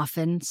more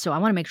often. So I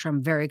want to make sure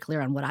I'm very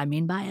clear on what I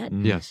mean by it,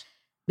 Yes.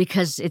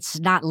 because it's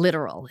not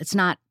literal. It's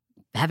not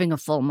having a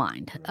full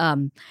mind.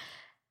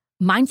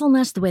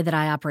 Mindfulness, the way that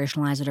I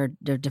operationalize it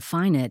or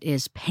define it,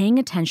 is paying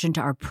attention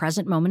to our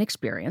present moment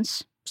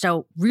experience.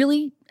 So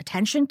really,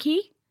 attention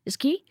is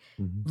key.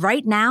 Mhm.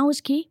 Right now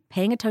is key.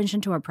 Paying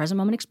attention to our present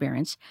moment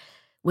experience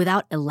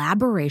without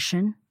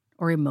elaboration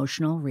or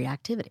emotional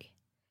reactivity.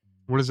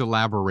 What does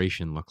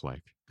elaboration look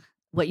like?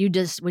 What you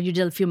did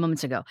a few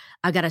moments ago.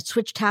 I got to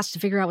switch tasks to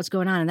figure out what's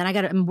going on, and then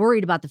I'm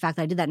worried about the fact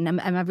that I did that, and am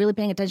I really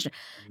paying attention?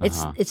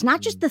 It's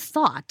not just the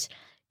thought;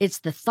 it's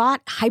the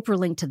thought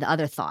hyperlinked to the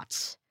other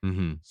thoughts.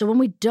 Mm-hmm. So when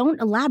we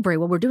don't elaborate,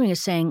 what we're doing is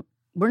saying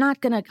we're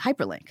not going to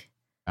hyperlink.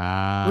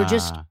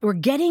 We're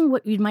getting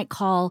what you might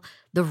call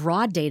the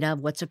raw data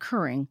of what's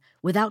occurring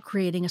without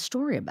creating a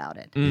story about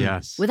it,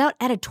 Yes. without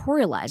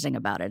editorializing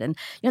about it. And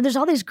there's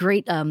all these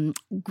great, I'm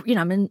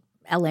in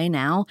LA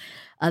now.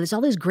 There's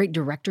all these great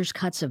director's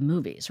cuts of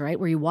movies, right?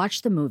 Where you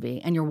watch the movie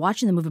and you're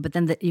watching the movie, but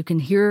then you can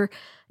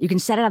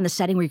set it on the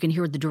setting where you can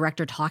hear the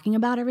director talking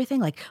about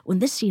everything. Like when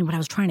this scene, what I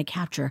was trying to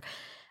capture,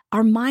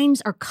 our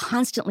minds are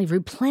constantly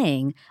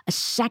replaying a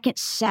second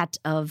set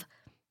of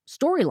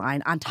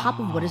storyline on top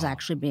of what is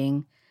actually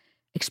being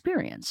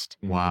experienced.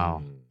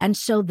 Wow. And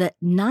so the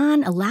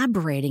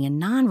non-elaborating and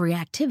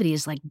non-reactivity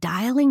is like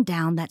dialing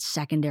down that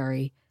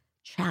secondary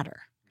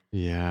chatter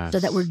Yes. so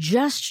that we're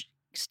just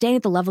staying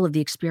at the level of the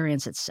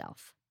experience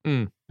itself.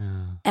 Yeah.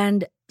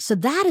 And so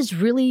that is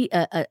really,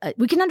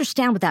 we can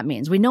understand what that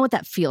means. We know what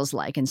that feels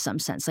like in some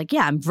sense. Like,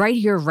 yeah, I'm right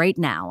here, right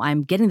now.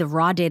 I'm getting the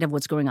raw data of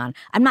what's going on.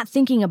 I'm not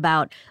thinking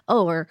about,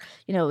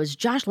 is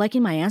Josh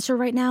liking my answer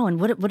right now? And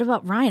what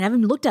about Ryan? I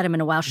haven't looked at him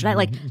in a while. Should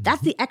I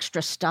that's the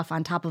extra stuff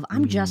on top of,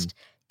 I'm just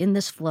in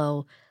this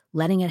flow,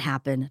 letting it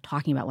happen,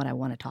 talking about what I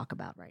want to talk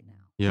about right now.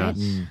 Yes.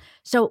 Right?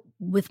 So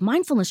with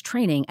mindfulness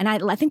training, and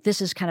I think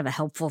this is kind of a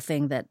helpful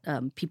thing that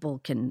people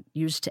can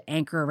use to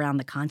anchor around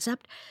the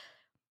concept.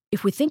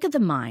 If we think of the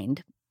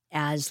mind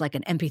as like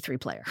an MP3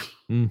 player,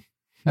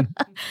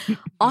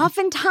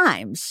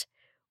 oftentimes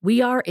we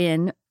are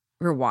in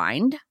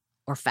rewind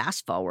or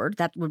fast forward.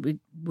 That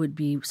would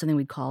be something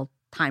we'd call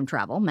time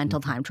travel, mental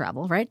time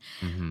travel, right?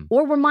 Mhm.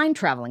 Or we're mind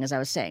traveling, as I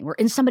was saying. We're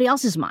in somebody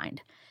else's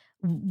mind.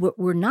 What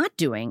we're not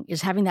doing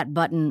is having that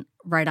button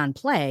right on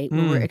play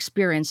when we're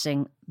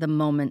experiencing the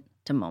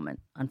moment-to-moment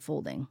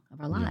unfolding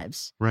of our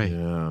lives. Right.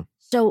 Yeah.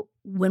 So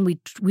when we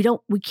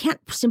can't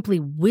simply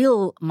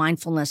will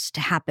mindfulness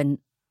to happen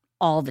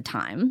all the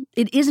time.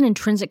 It is an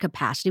intrinsic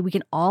capacity. We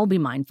can all be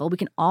mindful. We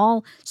can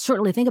all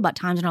certainly think about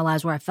times in our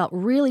lives where I felt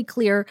really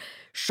clear,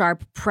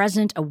 sharp,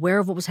 present, aware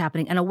of what was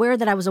happening, and aware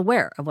that I was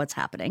aware of what's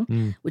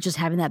happening, which is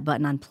having that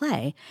button on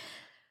play.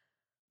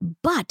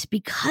 But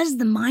because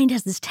the mind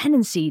has this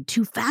tendency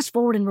to fast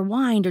forward and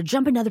rewind or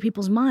jump into other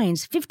people's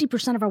minds,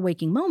 50% of our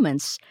waking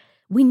moments,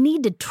 we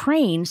need to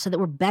train so that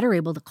we're better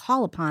able to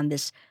call upon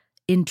this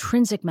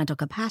intrinsic mental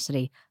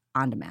capacity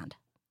on demand.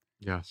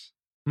 Yes.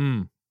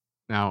 Mm.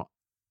 Now,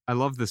 I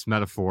love this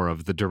metaphor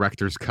of the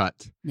director's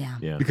cut Yeah.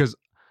 Yeah. because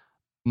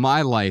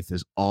my life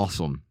is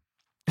awesome,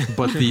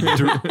 but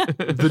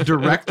the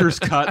director's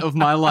cut of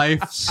my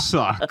life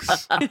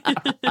sucks. And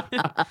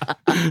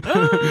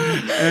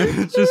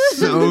it's just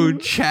so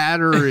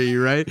chattery,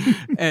 right?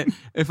 And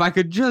if I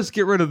could just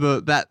get rid of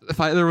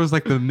there was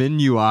like the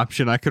menu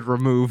option, I could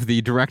remove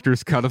the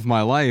director's cut of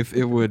my life.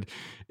 It would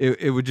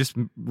just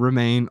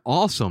remain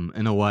awesome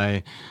in a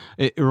way.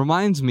 It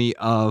reminds me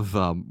of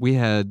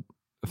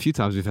a few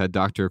times we've had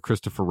Dr.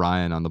 Christopher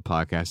Ryan on the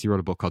podcast. He wrote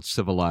a book called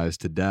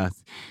Civilized to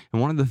Death.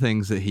 And one of the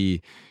things that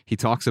he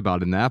talks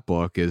about in that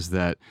book is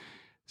that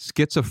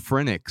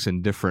schizophrenics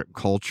in different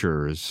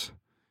cultures,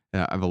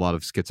 I have a lot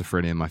of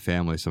schizophrenia in my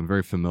family, so I'm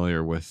very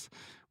familiar with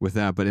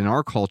that. But in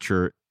our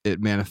culture,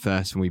 it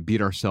manifests when we beat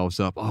ourselves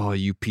up. Oh,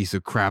 you piece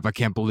of crap. I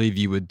can't believe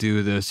you would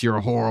do this. You're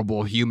a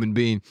horrible human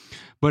being.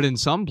 But in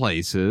some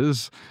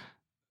places,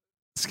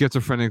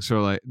 schizophrenics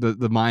are like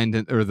the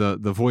mind or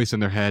the voice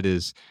in their head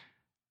is,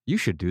 you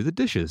should do the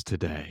dishes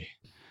today.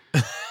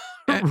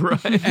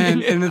 Right.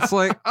 And it's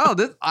like, oh,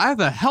 I have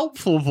a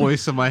helpful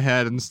voice in my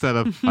head instead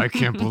of, I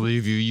can't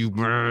believe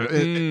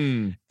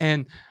you.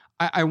 And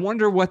I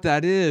wonder what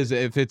that is,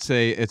 if it's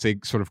a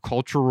sort of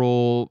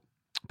cultural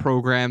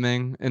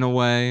programming in a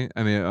way.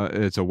 I mean,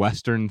 it's a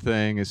Western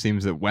thing. It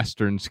seems that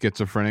Western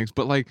schizophrenics,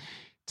 but like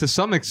to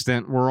some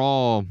extent,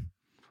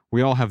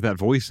 we all have that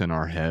voice in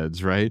our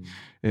heads, right?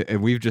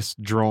 And we've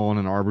just drawn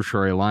an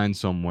arbitrary line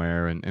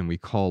somewhere and we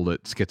call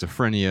it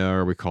schizophrenia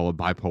or we call it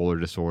bipolar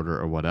disorder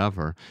or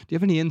whatever. Do you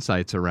have any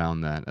insights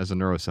around that as a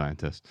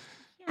neuroscientist?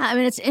 Yeah, I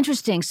mean, it's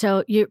interesting.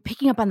 So you're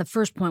picking up on the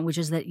first point, which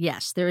is that,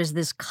 yes, there is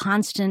this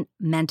constant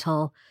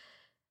mental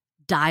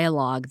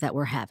dialogue that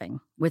we're having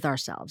with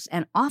ourselves.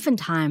 And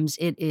oftentimes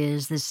it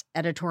is this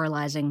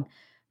editorializing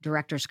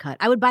director's cut.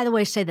 I would, by the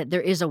way, say that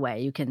there is a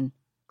way you can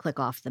click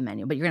off the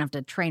menu, but you're going to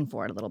have to train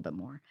for it a little bit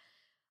more.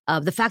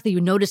 The fact that you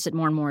notice it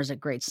more and more is a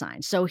great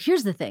sign. So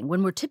here's the thing.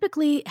 When we're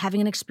typically having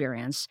an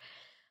experience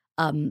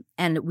and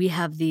we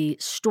have the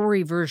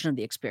story version of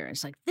the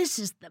experience, like this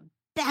is the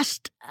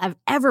best I've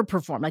ever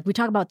performed. Like we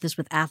talk about this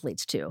with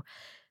athletes too.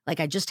 Like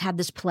I just had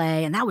this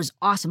play and that was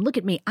awesome. Look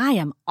at me. I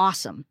am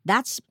awesome.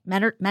 That's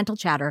mental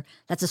chatter.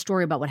 That's a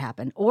story about what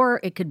happened. Or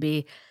it could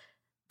be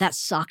that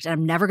sucked and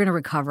I'm never going to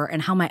recover.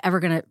 And how am I ever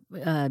going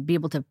to be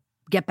able to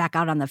get back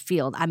out on the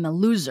field? I'm a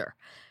loser.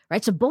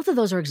 Right? So both of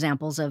those are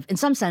examples of, in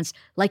some sense,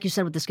 like you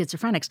said with the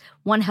schizophrenics,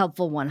 one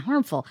helpful, one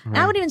harmful. Right. And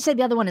I wouldn't even say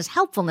the other one is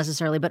helpful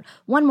necessarily, but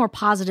one more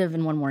positive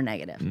and one more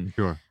negative.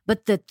 Sure.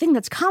 But the thing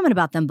that's common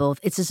about them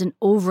both, it's just an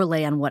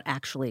overlay on what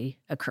actually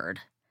occurred.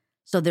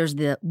 So there's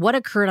what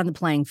occurred on the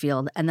playing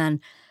field, and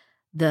then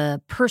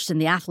the person,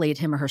 the athlete,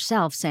 him or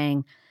herself,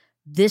 saying,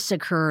 this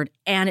occurred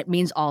and it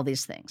means all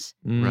these things.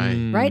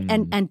 Right. Right?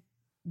 And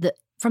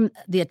from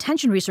the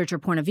attention researcher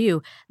point of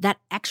view, that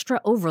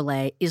extra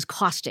overlay is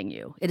costing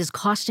you. It is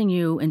costing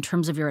you in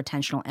terms of your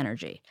attentional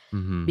energy.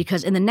 Mm-hmm.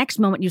 Because in the next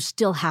moment, you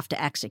still have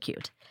to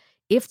execute.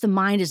 If the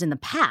mind is in the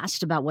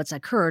past about what's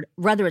occurred,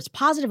 whether it's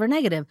positive or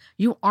negative,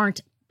 you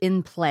aren't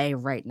in play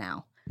right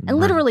now. And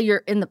literally,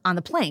 you're on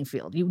the playing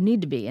field. You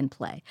need to be in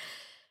play.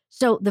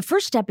 So the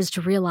first step is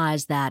to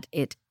realize that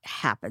it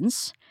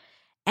happens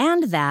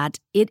and that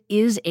it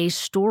is a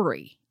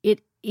story.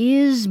 It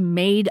is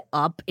made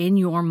up in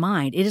your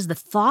mind. It is the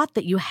thought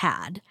that you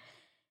had.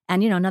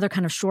 And, another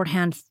kind of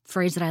shorthand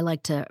phrase that I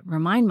like to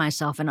remind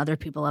myself and other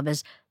people of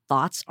is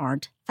thoughts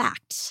aren't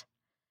facts.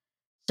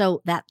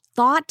 So that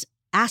thought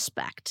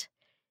aspect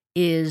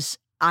is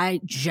I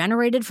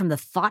generated from the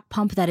thought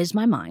pump that is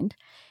my mind,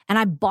 and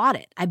I bought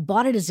it. I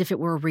bought it as if it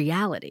were a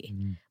reality.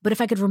 But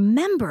if I could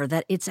remember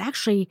that it's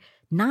actually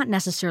not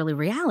necessarily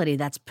reality,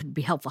 that's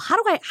be helpful. How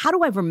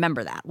do I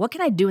remember that? What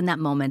can I do in that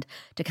moment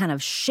to kind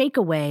of shake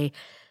away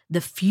the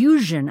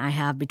fusion I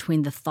have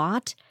between the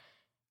thought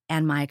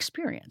and my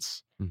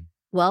experience?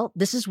 Well,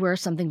 this is where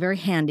something very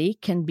handy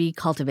can be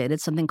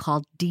cultivated, something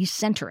called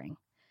decentering.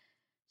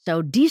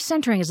 So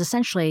decentering is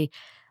essentially,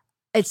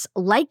 it's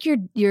like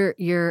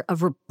you're a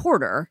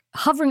reporter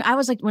hovering. I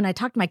was like, when I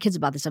talk to my kids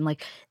about this, I'm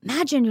like,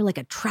 imagine you're like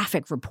a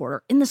traffic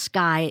reporter in the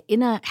sky,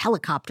 in a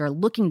helicopter,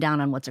 looking down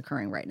on what's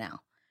occurring right now.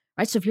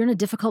 Right? So if you're in a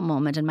difficult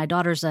moment, and my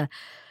daughter's a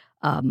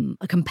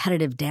a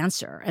competitive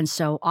dancer. And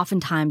so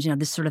oftentimes,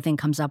 this sort of thing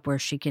comes up where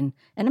she can,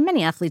 and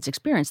many athletes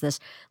experience this,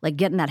 like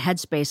get in that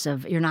headspace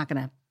of you're not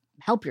going to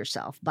help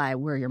yourself by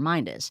where your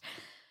mind is.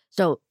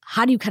 So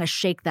how do you kind of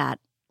shake that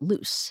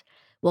loose?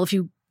 Well, if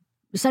you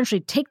essentially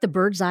take the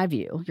bird's eye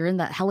view, you're in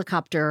the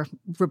helicopter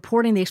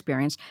reporting the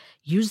experience,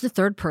 use the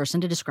third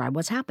person to describe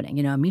what's happening.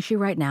 Amishi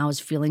right now is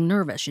feeling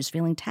nervous. She's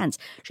feeling tense.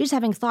 She's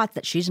having thought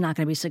that she's not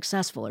going to be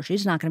successful or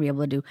she's not going to be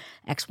able to do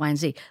X, Y, and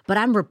Z. But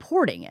I'm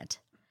reporting it.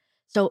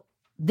 So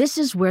this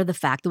is where the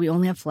fact that we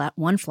only have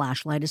one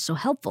flashlight is so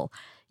helpful.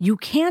 You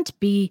can't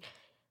be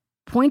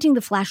pointing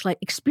the flashlight,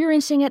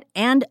 experiencing it,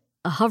 and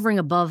hovering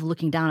above,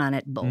 looking down on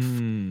it both.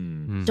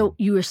 So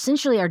you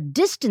essentially are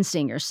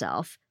distancing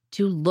yourself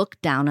to look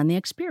down on the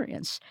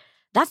experience.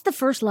 That's the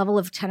first level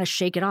of kind of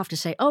shake it off to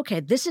say, okay,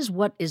 this is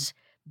what is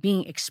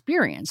being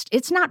experienced.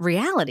 It's not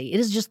reality. It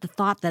is just the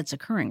thought that's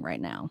occurring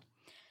right now.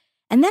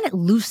 And then it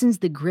loosens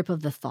the grip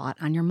of the thought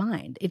on your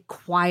mind. It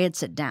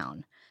quiets it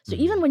down. So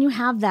even when you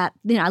have that,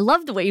 I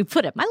love the way you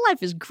put it. My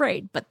life is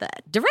great, but the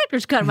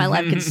director's cut of my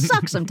life can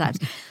suck sometimes.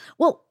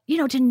 Well,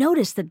 to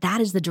notice that that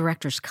is the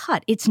director's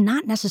cut, it's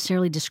not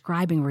necessarily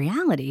describing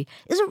reality,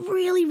 is a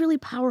really, really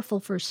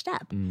powerful first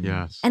step.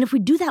 Yes. And if we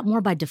do that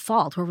more by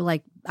default, where we're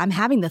like, I'm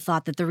having the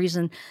thought that the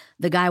reason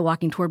the guy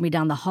walking toward me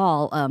down the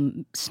hall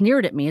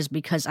sneered at me is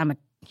because I'm a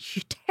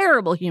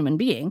terrible human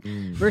being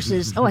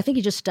versus, I think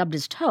he just stubbed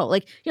his toe.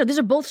 Like, these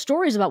are both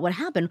stories about what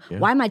happened. Yeah.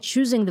 Why am I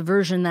choosing the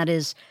version that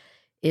is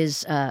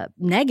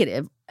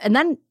negative? And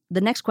then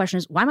the next question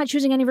is, why am I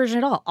choosing any version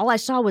at all? All I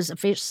saw was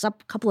a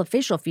couple of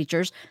facial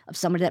features of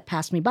somebody that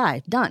passed me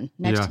by. Done.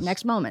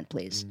 Next moment,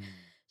 please.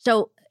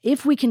 So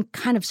if we can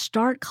kind of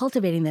start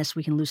cultivating this,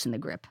 we can loosen the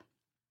grip.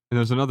 And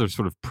there's another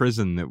sort of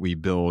prison that we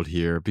build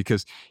here,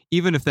 because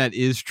even if that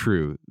is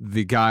true,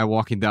 the guy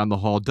walking down the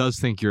hall does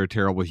think you're a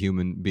terrible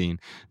human being.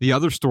 The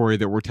other story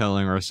that we're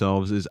telling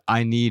ourselves is,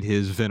 I need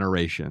his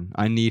veneration.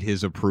 I need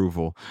his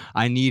approval.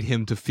 I need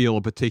him to feel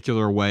a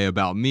particular way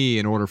about me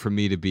in order for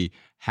me to be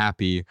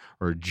happy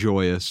or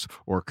joyous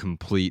or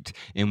complete.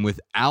 And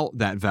without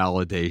that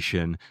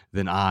validation,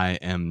 then I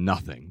am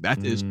nothing.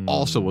 That is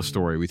also a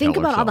story we tell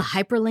ourselves. Think about all the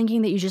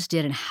hyperlinking that you just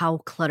did and how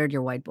cluttered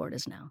your whiteboard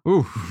is now.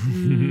 Ooh.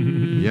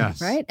 Yes.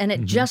 Right? And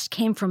it just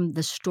came from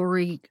the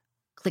story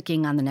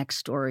clicking on the next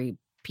story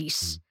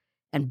piece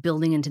and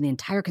building into the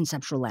entire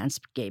conceptual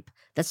landscape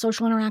that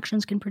social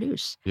interactions can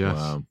produce. Yes.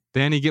 Wow.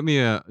 Danny, get me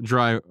a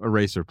dry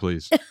eraser,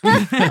 please. I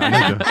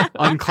need to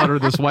unclutter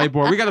this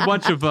whiteboard. We got a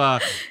bunch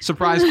of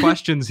surprise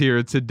questions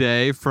here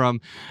today from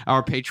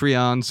our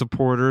Patreon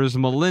supporters.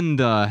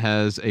 Melinda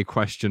has a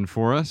question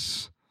for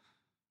us.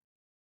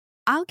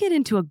 I'll get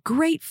into a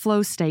great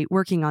flow state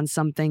working on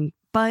something,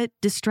 but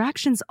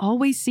distractions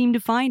always seem to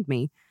find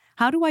me.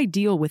 How do I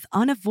deal with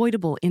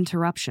unavoidable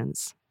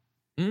interruptions?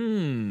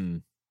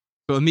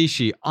 So,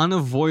 Amishi,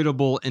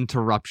 unavoidable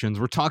interruptions.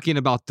 We're talking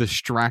about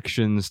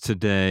distractions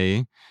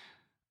today.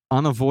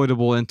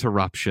 Unavoidable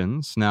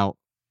interruptions. Now,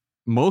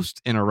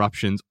 most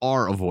interruptions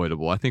are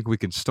avoidable. I think we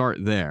can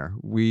start there.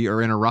 We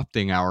are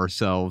interrupting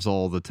ourselves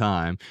all the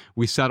time.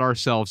 We set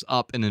ourselves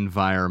up in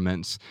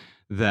environments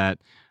that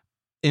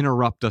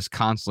interrupt us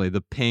constantly.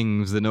 The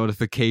pings, the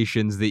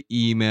notifications, the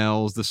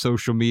emails, the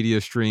social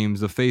media streams,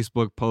 the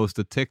Facebook posts,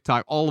 the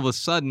TikTok. All of a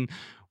sudden,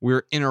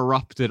 we're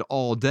interrupted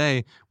all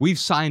day. We've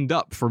signed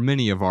up for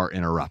many of our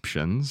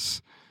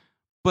interruptions.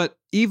 But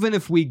even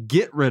if we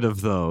get rid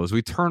of those,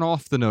 we turn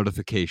off the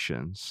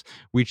notifications,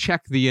 we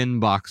check the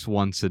inbox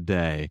once a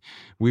day,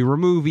 we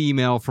remove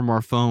email from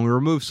our phone, we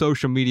remove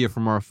social media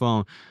from our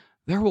phone,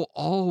 there will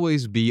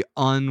always be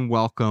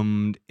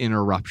unwelcomed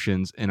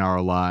interruptions in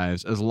our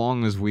lives as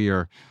long as we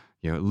are,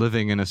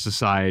 living in a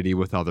society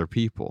with other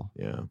people.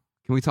 Yeah.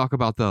 Can we talk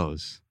about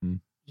those?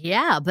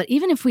 Yeah, but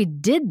even if we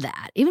did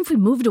that, even if we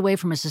moved away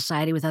from a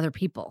society with other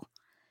people,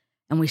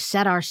 and we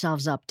set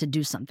ourselves up to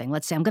do something.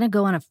 Let's say I'm going to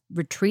go on a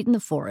retreat in the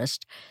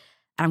forest,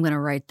 and I'm going to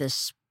write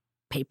this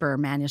paper,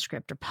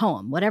 manuscript, or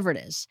poem, whatever it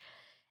is.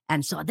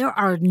 And so there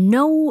are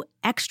no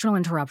external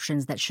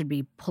interruptions that should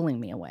be pulling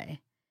me away.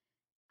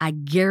 I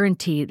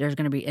guarantee there's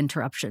going to be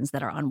interruptions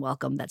that are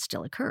unwelcome that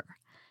still occur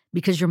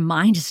because your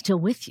mind is still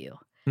with you.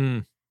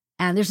 And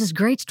there's this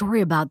great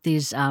story about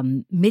these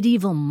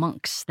medieval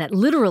monks that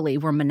literally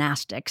were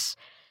monastics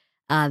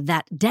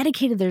that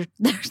dedicated their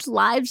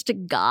lives to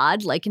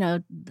God,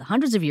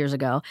 hundreds of years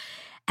ago.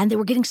 And they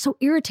were getting so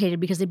irritated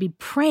because they'd be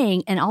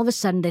praying and all of a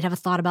sudden they'd have a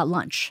thought about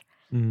lunch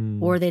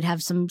or they'd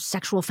have some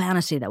sexual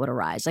fantasy that would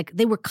arise. Like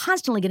they were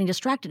constantly getting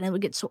distracted and they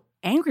would get so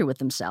angry with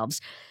themselves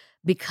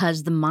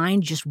because the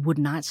mind just would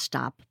not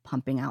stop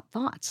pumping out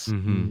thoughts.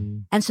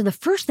 And so the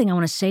first thing I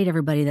want to say to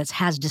everybody that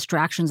has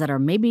distractions that are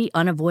maybe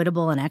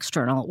unavoidable and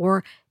external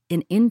or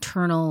an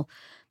internal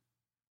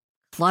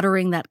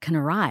cluttering that can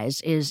arise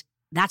is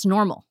that's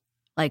normal.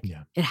 It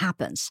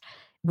happens.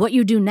 What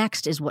you do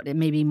next is what it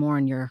may be more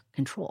in your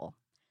control.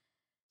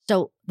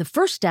 So the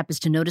first step is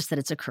to notice that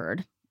it's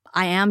occurred.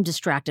 I am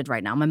distracted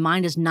right now. My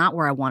mind is not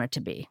where I want it to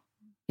be.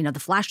 The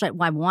flashlight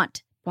I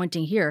want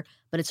pointing here,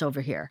 but it's over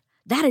here.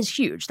 That is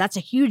huge. That's a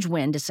huge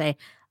win to say,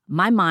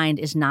 my mind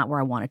is not where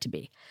I want it to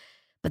be.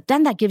 But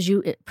then that gives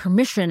you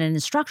permission and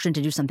instruction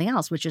to do something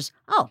else, which is,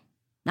 oh,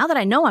 now that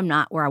I know I'm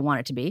not where I want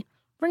it to be,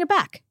 bring it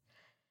back.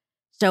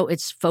 So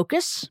it's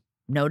focus,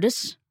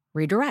 notice,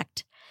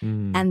 redirect.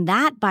 And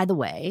that, by the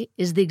way,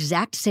 is the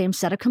exact same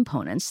set of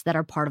components that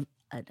are part of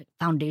a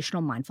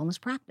foundational mindfulness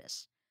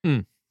practice.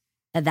 And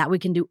that we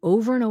can do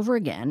over and over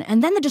again.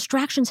 And then the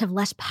distractions have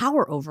less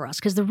power over us.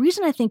 Because the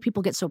reason I think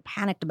people get so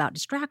panicked about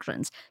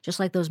distractions, just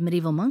like those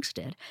medieval monks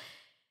did,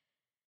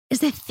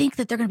 is they think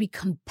that they're going to be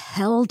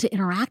compelled to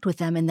interact with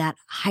them in that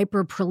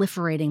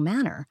hyper-proliferating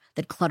manner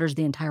that clutters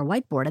the entire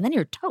whiteboard. And then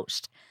you're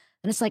toast.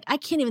 And it's like, I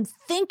can't even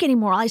think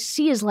anymore. All I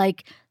see is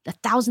like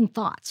 1,000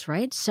 thoughts,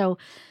 right? So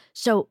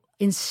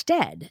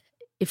instead,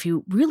 if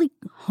you really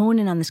hone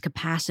in on this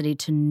capacity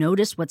to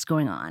notice what's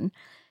going on,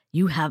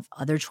 you have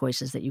other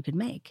choices that you could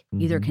make.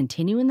 Either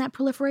continue in that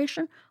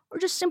proliferation or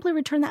just simply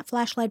return that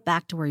flashlight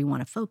back to where you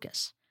want to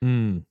focus.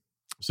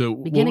 So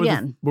Begin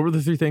again. What were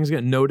the three things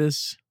again?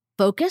 Notice,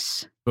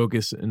 focus,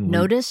 and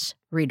notice,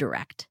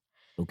 redirect.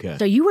 Okay.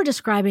 So you were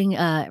describing,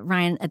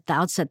 Ryan, at the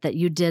outset that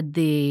you did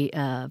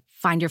the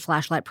find your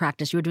flashlight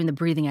practice. You were doing the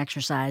breathing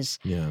exercise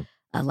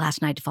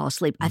last night to fall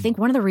asleep. I think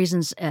one of the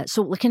reasons,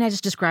 so can I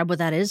just describe what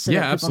that is? So that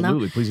people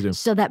absolutely. know? Please do.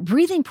 So that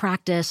breathing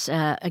practice,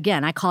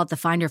 again, I call it the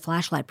find your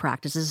flashlight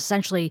practice, is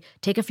essentially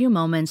take a few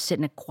moments, sit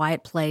in a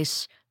quiet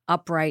place,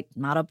 upright,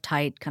 not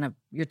uptight, kind of,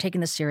 you're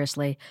taking this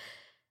seriously.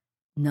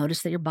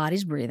 Notice that your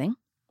body's breathing,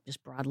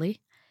 just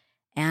broadly.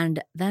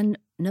 And then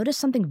notice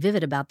something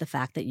vivid about the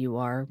fact that you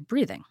are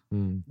breathing.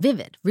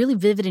 Vivid, really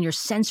vivid in your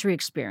sensory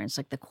experience,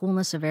 like the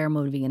coolness of air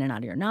moving in and out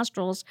of your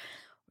nostrils,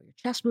 or your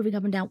chest moving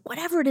up and down,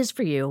 whatever it is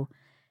for you.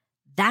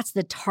 That's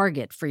the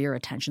target for your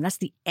attention. That's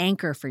the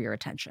anchor for your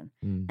attention.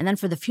 And then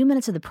for the few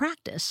minutes of the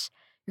practice,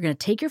 you're going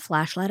to take your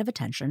flashlight of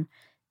attention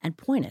and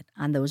point it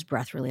on those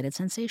breath-related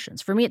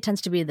sensations. For me, it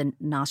tends to be the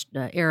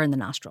air in the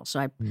nostrils. So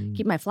I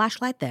keep my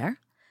flashlight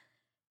there,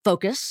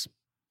 focusing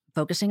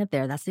it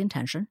there. That's the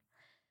intention.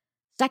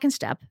 Second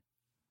step,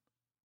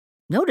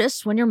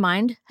 notice when your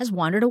mind has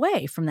wandered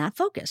away from that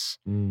focus.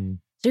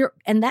 So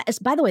and that is,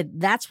 by the way,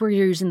 that's where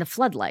you're using the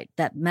floodlight,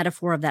 that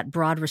metaphor of that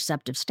broad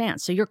receptive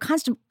stance. So you're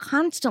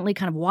constantly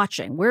kind of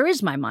watching. Where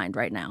is my mind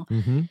right now?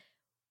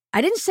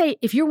 I didn't say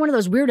if you're one of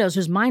those weirdos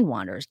whose mind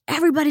wanders.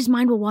 Everybody's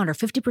mind will wander.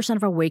 50%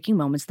 of our waking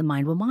moments, the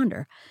mind will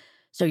wander.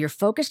 So you're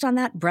focused on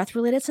that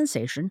breath-related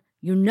sensation.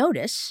 You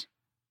notice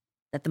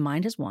that the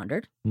mind has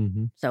wandered.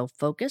 So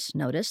focus,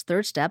 notice.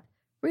 Third step,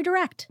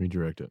 redirect.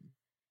 Redirect it.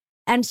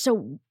 And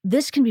so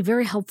this can be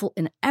very helpful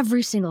in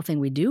every single thing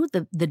we do.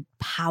 The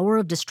power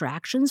of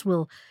distractions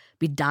will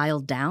be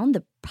dialed down.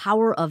 The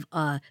power of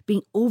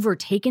being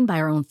overtaken by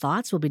our own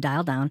thoughts will be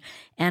dialed down.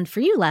 And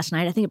for you last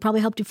night, I think it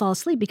probably helped you fall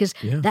asleep because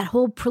that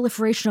whole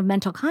proliferation of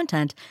mental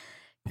content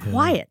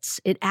quiets.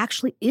 It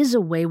actually is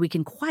a way we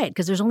can quiet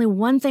because there's only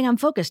one thing I'm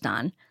focused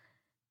on.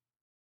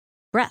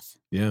 Breath.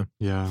 Yeah.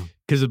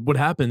 Because what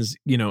happens,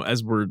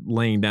 as I'm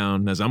laying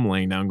down,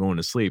 going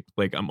to sleep,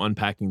 like I'm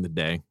unpacking the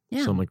day.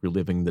 So I'm like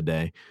reliving the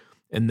day.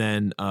 And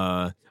then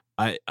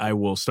I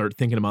will start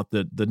thinking about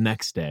the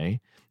next day,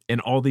 and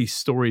all these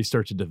stories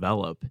start to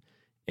develop.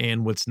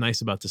 And what's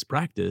nice about this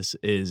practice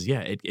is,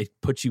 it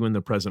puts you in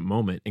the present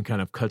moment and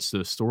kind of cuts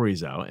those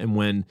stories out. And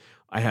when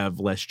I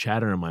have less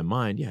chatter in my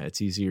mind,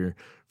 it's easier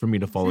for me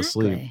to fall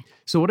asleep.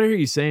 So what I hear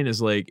you saying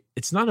is like,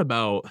 it's not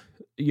about,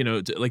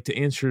 to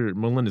answer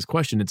Melinda's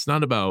question, it's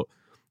not about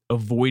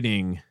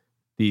avoiding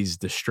these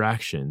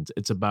distractions.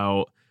 It's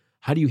about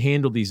how do you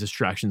handle these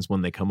distractions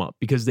when they come up?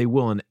 Because they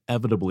will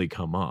inevitably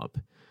come up.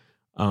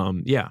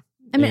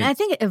 I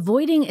think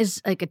avoiding is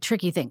like a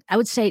tricky thing. I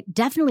would say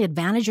definitely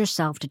advantage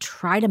yourself to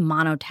try to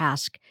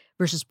monotask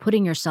versus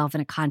putting yourself in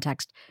a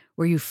context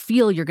where you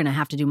feel you're going to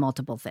have to do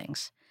multiple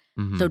things.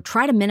 So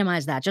try to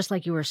minimize that, just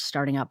like you were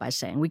starting out by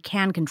saying. We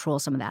can control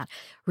some of that.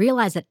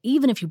 Realize that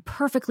even if you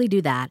perfectly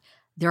do that,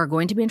 there are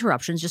going to be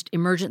interruptions, just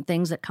emergent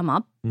things that come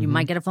up. You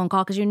might get a phone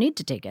call because you need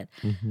to take it.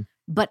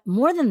 But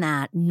more than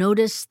that,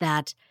 notice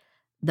that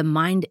the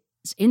mind's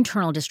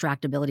internal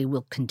distractibility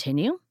will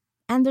continue,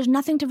 and there's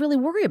nothing to really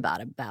worry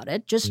about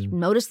it. Just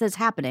notice that's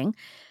happening,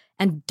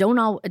 and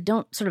don't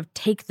sort of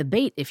take the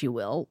bait, if you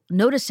will.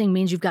 Noticing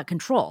means you've got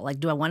control. Like,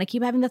 do I want to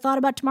keep having the thought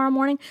about tomorrow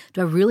morning?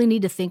 Do I really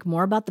need to think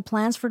more about the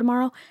plans for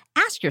tomorrow?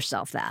 Ask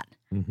yourself that,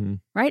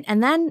 right?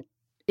 And then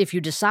if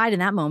you decide in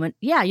that moment,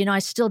 I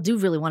still do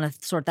really want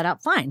to sort that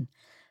out, fine.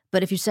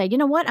 But if you say, you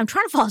know what, I'm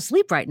trying to fall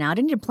asleep right now. I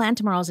didn't need to plan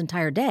tomorrow's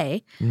entire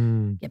day.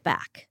 Get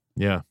back.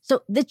 Yeah.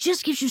 So that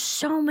just gives you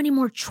so many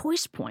more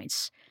choice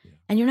points.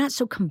 And you're not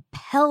so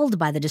compelled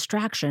by the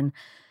distraction.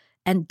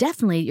 And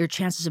definitely your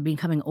chances of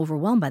becoming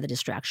overwhelmed by the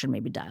distraction may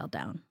be dialed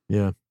down.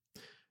 Yeah.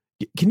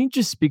 Can you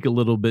just speak a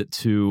little bit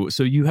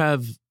so you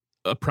have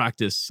a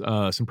practice,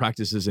 some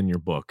practices in your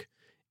book.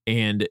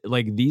 And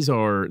like these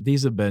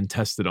have been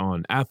tested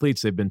on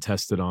athletes. They've been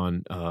tested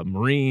on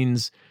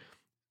Marines.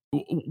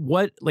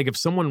 What, like if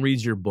someone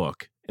reads your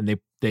book and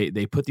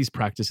they put these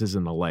practices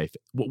into life,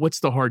 what's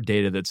the hard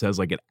data that says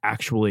like it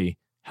actually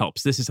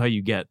helps? This is how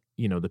you get,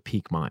 the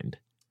peak mind.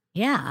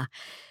 Yeah.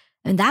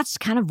 And that's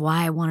kind of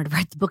why I wanted to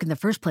write the book in the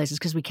first place, is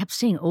because we kept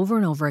seeing over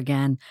and over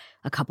again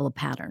a couple of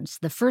patterns.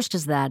 The first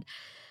is that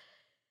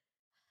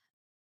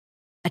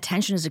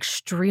attention is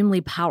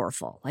extremely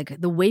powerful. Like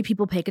the way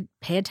people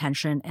pay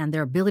attention and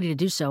their ability to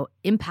do so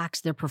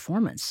impacts their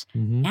performance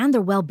and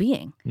their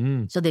well-being.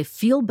 So they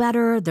feel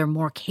better, they're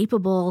more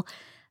capable,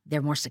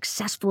 they're more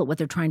successful at what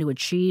they're trying to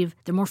achieve,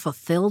 they're more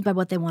fulfilled by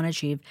what they want to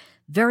achieve.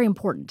 Very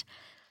important.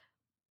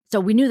 So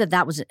we knew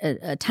that was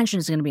attention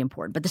is going to be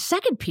important. But the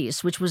second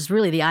piece, which was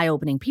really the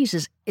eye-opening piece,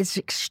 is it's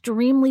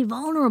extremely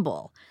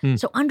vulnerable.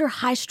 So under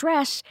high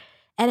stress,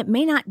 and it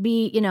may not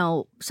be,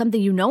 something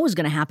is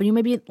going to happen. You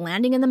may be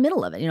landing in the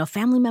middle of it. A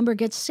family member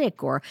gets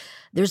sick, or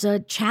there's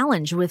a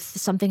challenge with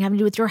something having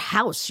to do with your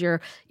house.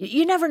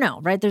 You never know,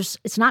 right?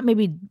 It's not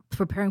maybe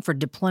preparing for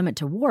deployment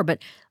to war, but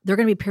there are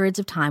going to be periods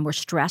of time where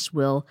stress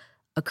will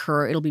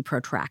occur. It'll be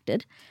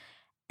protracted,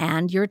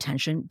 and your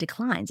attention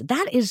declines.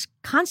 That is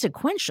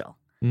consequential.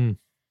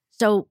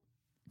 So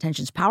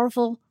attention's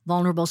powerful,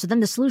 vulnerable. So then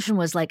the solution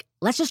was like,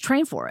 let's just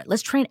train for it.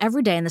 Let's train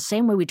every day in the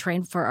same way we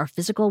train for our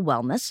physical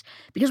wellness,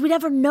 because we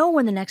never know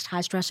when the next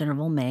high stress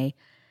interval may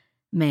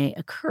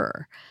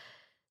occur.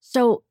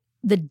 So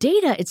the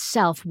data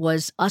itself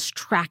was us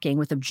tracking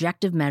with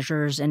objective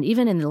measures, and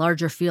even in the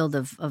larger field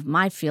of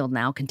my field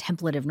now,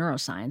 contemplative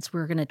neuroscience,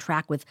 we're going to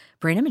track with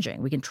brain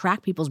imaging. We can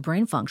track people's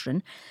brain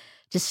function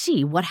to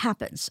see what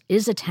happens.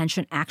 Is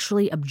attention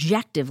actually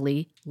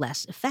objectively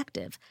less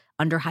effective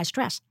under high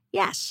stress?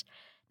 Yes.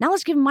 Now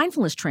let's give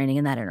mindfulness training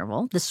in that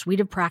interval. The suite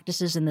of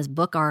practices in this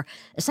book are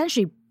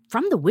essentially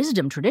from the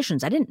wisdom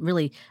traditions.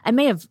 I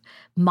may have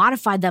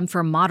modified them for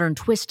a modern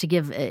twist to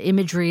give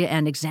imagery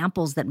and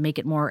examples that make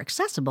it more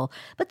accessible,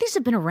 but these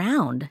have been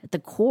around at the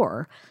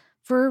core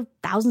for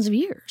thousands of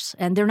years.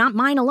 And they're not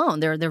mine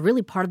alone. They're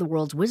really part of the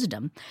world's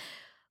wisdom.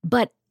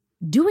 But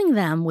doing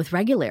them with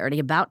regularity,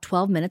 about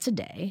 12 minutes a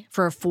day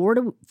for 4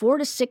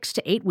 to 6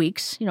 to 8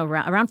 weeks,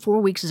 around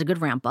 4 weeks is a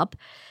good ramp up,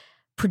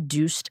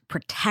 produced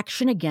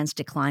protection against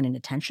decline in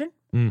attention,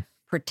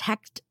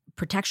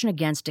 protection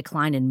against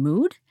decline in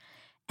mood,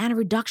 and a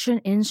reduction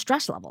in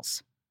stress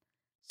levels.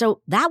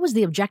 So that was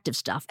the objective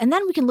stuff. And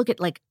then we can look at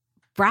like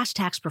brass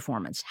tacks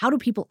performance. How do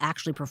people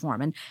actually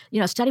perform? And,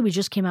 a study we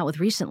just came out with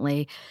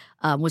recently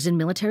was in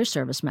military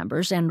service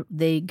members, and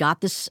they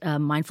got this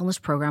mindfulness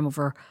program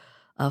over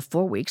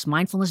 4 weeks,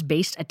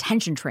 mindfulness-based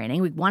attention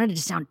training. We wanted it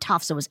to sound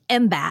tough, so it was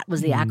MBAT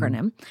was the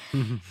acronym.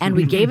 And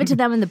we gave it to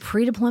them in the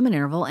pre-deployment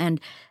interval.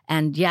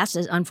 And yes,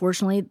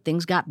 unfortunately,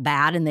 things got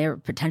bad and their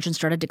attention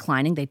started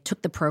declining. They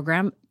took the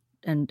program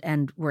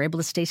and were able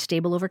to stay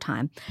stable over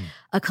time.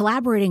 A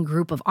collaborating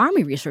group of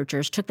Army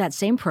researchers took that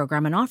same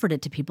program and offered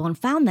it to people and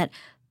found that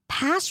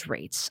pass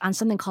rates on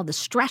something called the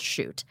stress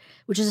shoot,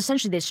 which is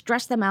essentially they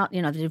stress them out,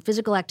 they do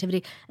physical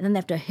activity, and then they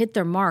have to hit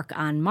their mark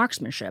on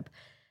marksmanship.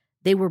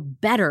 They were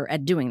better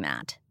at doing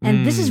that.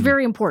 And this is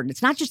very important.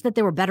 It's not just that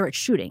they were better at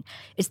shooting.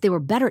 It's they were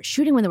better at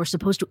shooting when they were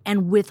supposed to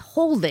and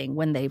withholding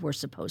when they were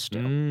supposed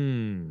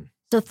to.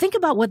 So think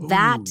about what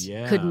that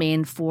could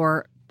mean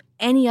for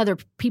any other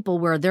people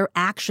where their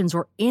actions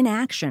or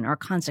inaction are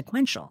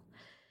consequential.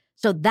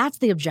 So that's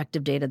the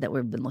objective data that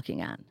we've been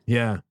looking at.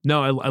 Yeah.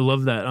 No, I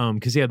love that.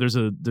 Because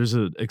there's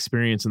a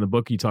experience in the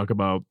book you talk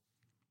about.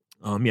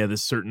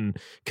 This certain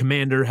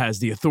commander has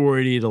the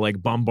authority to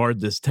like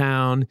bombard this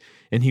town.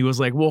 And he was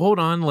like, well, hold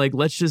on, like,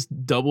 let's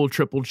just double,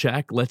 triple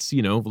check. Let's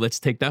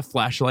take that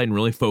flashlight and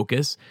really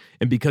focus.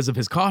 And because of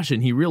his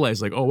caution, he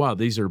realized like, oh, wow,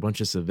 these are a bunch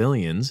of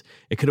civilians.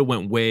 It could have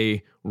went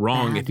way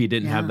wrong if he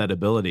didn't have that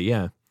ability.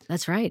 Yeah.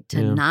 That's right.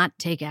 To not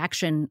take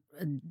action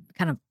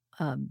kind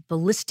of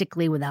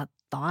ballistically without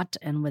thought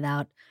and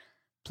without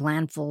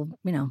planful,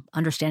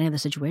 understanding of the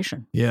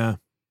situation. Yeah.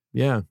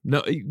 Yeah.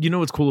 No,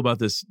 what's cool about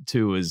this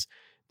too is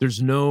there's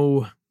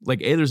no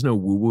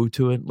woo-woo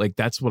to it. Like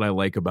that's what I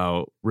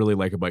really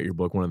like about your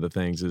book. One of the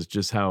things is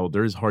just how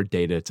there's hard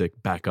data to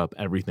back up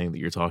everything that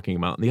you're talking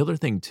about. And the other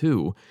thing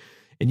too,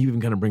 and you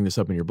even kind of bring this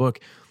up in your book,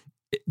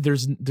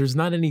 there's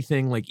not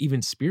anything like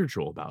even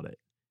spiritual about it.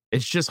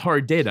 It's just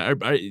hard data.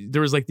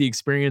 There was like the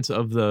experience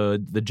of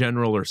the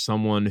general or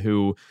someone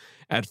who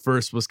at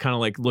first was kind of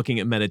like looking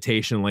at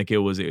meditation like it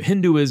was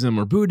Hinduism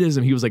or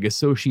Buddhism. He was like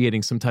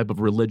associating some type of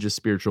religious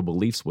spiritual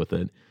beliefs with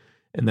it.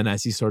 And then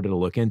as he started to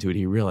look into it,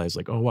 he realized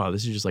like, oh, wow,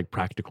 this is just like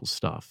practical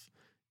stuff.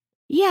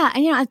 Yeah.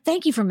 And,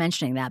 thank you for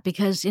mentioning that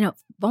because, I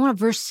want to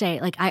first say,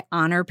 like, I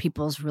honor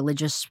people's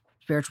religious,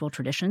 spiritual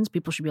traditions.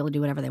 People should be able to do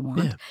whatever they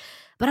want. Yeah.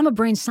 But I'm a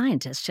brain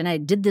scientist, and I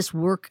did this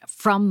work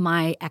from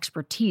my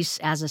expertise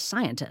as a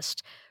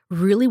scientist,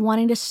 really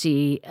wanting to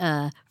see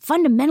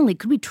fundamentally,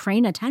 could we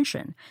train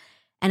attention?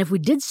 And if we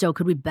did so,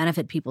 could we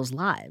benefit people's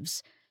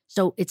lives?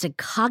 So it's a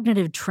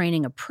cognitive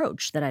training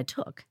approach that I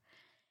took.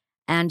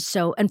 And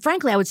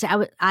frankly, I would say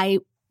I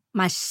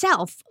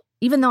myself,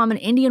 even though I'm an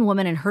Indian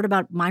woman and heard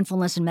about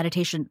mindfulness and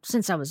meditation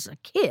since I was a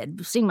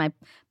kid, seeing my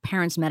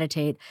parents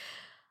meditate,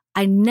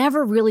 I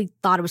never really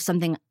thought it was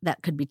something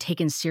that could be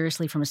taken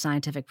seriously from a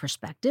scientific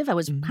perspective. I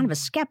was kind of a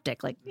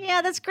skeptic, like,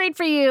 yeah, that's great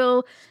for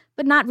you,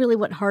 but not really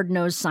what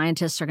hard-nosed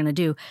scientists are going to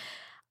do.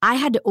 I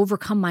had to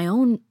overcome my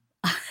own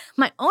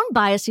my own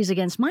biases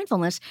against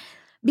mindfulness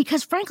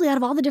because, frankly, out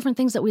of all the different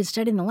things that we had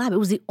studied in the lab, it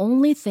was the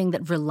only thing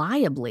that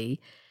reliably,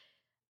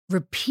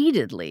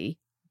 repeatedly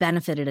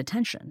benefited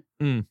attention.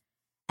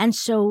 And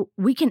so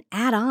we can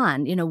add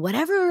on,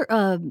 whatever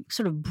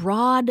sort of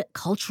broad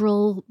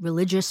cultural,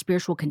 religious,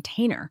 spiritual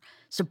container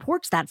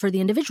supports that for the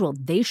individual.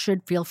 They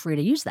should feel free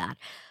to use that.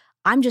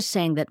 I'm just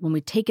saying that when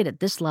we take it at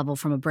this level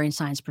from a brain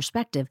science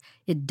perspective,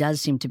 it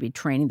does seem to be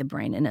training the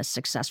brain in a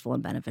successful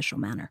and beneficial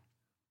manner.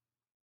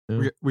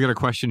 We got a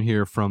question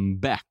here from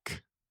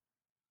Beck.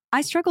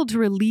 I struggle to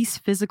release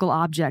physical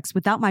objects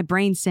without my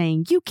brain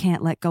saying, you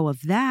can't let go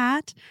of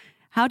that.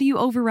 How do you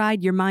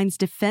override your mind's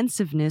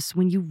defensiveness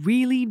when you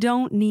really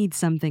don't need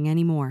something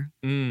anymore?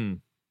 So,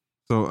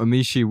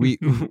 Amishi,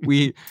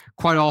 we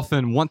quite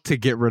often want to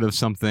get rid of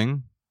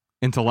something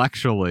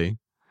intellectually,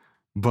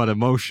 but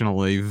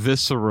emotionally,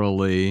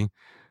 viscerally,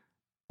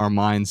 our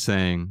mind's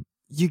saying,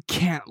 you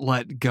can't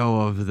let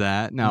go of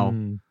that. Now,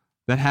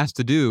 that has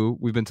to do,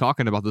 we've been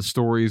talking about the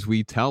stories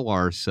we tell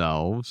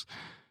ourselves.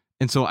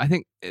 And so I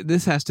think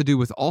this has to do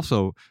with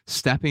also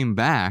stepping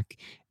back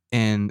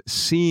and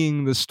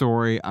seeing the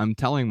story I'm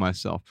telling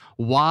myself.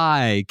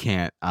 Why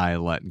can't I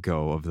let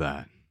go of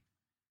that?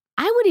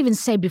 I would even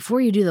say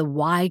before you do the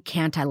why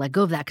can't I let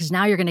go of that, because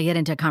now you're going to get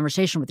into a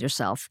conversation with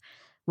yourself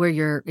where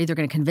you're either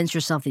going to convince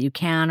yourself that you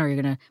can or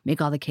you're going to make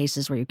all the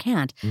cases where you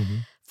can't.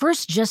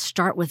 First, just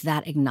start with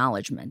that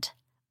acknowledgement.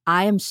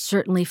 I am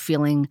certainly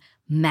feeling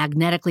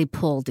magnetically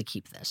pulled to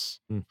keep this.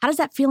 How does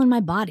that feel in my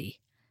body?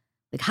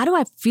 Like, how do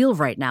I feel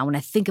right now when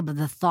I think about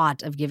the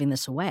thought of giving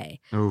this away?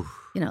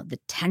 The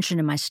tension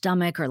in my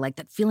stomach or like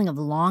that feeling of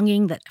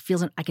longing that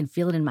feels, I can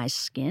feel it in my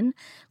skin.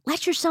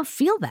 Let yourself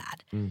feel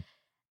that.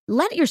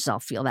 Let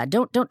yourself feel that.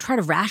 Don't try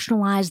to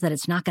rationalize that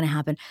it's not going to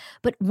happen.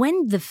 But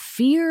when the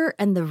fear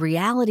and the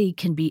reality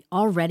can be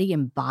already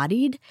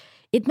embodied,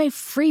 it may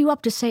free you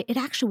up to say, it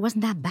actually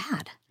wasn't that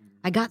bad.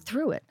 I got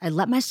through it. I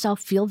let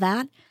myself feel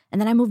that, and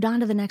then I moved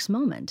on to the next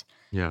moment.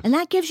 Yes. And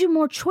that gives you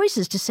more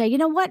choices to say, you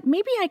know what,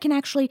 maybe I can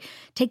actually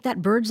take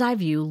that bird's eye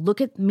view, look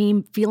at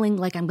me feeling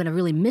like I'm going to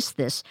really miss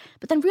this,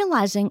 but then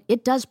realizing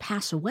it does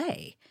pass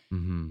away.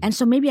 And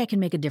so maybe I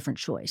can make a different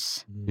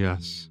choice.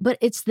 Yes. But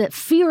it's the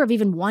fear of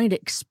even wanting to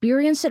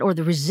experience it or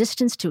the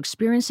resistance to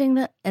experiencing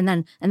that, and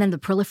then the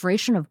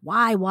proliferation of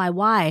why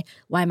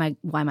am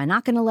I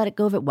not going to let it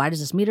go of it? Why does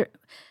this meter?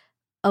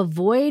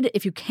 Avoid,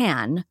 if you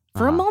can,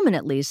 for a moment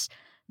at least,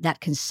 that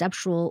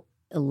conceptual,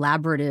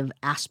 elaborative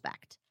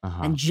aspect.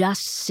 And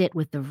just sit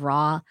with the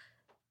raw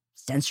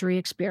sensory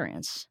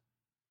experience.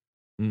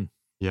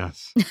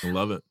 Yes. I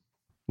love it.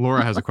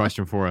 Laura has a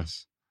question for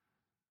us.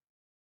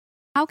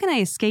 How can I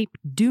escape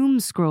doom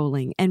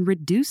scrolling and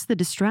reduce the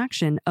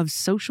distraction of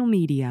social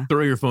media?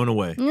 Throw your phone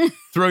away.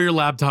 Throw your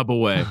laptop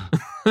away.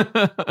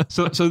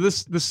 So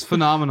this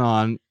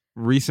phenomenon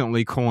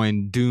recently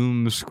coined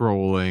doom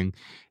scrolling.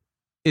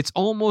 It's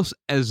almost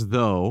as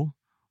though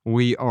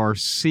we are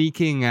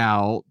seeking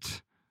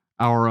out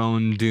our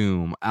own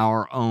doom,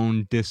 our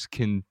own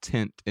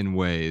discontent in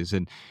ways.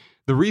 And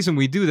the reason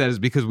we do that is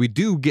because we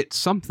do get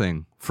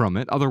something from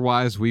it.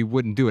 Otherwise, we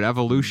wouldn't do it.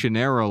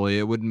 Evolutionarily,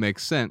 it wouldn't make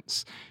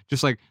sense.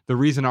 Just like the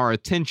reason our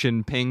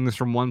attention pings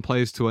from one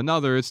place to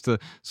another, it's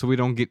so we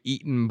don't get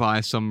eaten by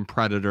some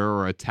predator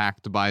or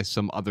attacked by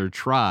some other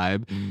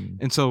tribe.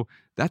 And so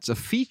that's a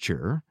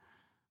feature.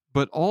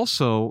 But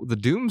also the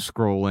doom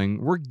scrolling,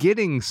 we're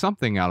getting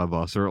something out of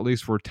us, or at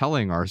least we're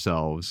telling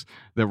ourselves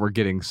that we're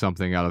getting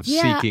something out of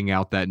seeking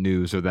out that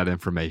news or that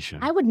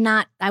information. I would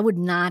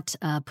not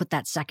put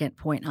that second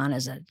point on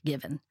as a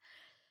given.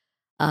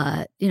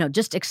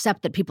 Just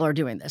accept that people are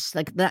doing this.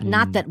 Like that,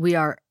 not that we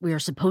are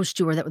supposed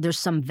to, or that there's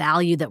some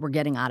value that we're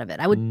getting out of it.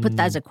 I would put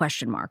that as a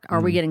question mark.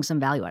 Are we getting some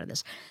value out of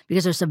this?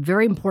 Because there's a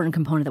very important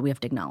component that we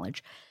have to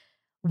acknowledge.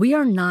 We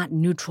are not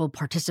neutral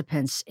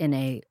participants in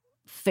a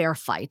fair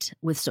fight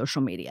with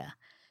social media.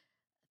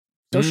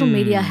 Social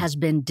media has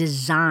been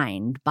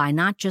designed by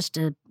not just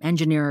an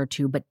engineer or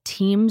two, but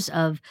teams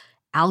of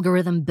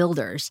algorithm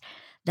builders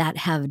that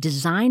have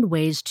designed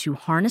ways to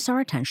harness our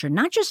attention,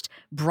 not just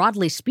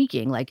broadly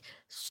speaking, like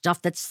stuff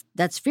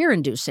that's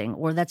fear-inducing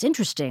or that's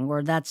interesting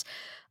or that's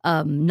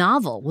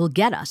novel will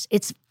get us.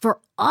 It's for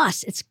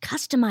us. It's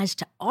customized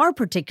to our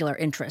particular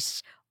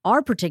interests,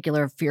 our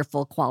particular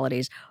fearful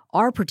qualities,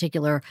 our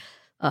particular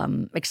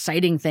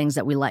exciting things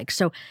that we like.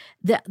 So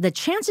the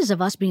chances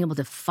of us being able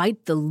to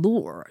fight the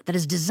lure that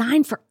is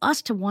designed for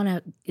us to want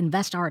to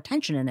invest our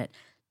attention in it,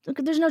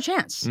 there's no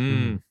chance.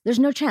 There's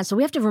no chance. So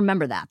we have to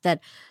remember that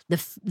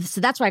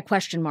so that's why I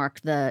question mark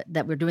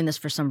that we're doing this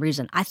for some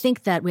reason. I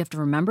think that we have to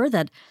remember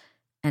that,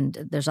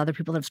 and there's other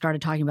people that have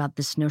started talking about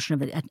this notion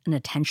of an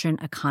attention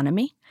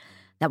economy,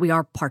 that we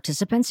are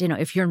participants.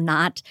 If you're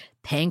not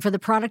paying for the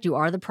product, you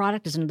are the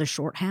product is another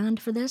shorthand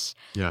for this.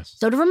 Yes.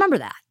 So to remember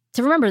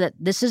that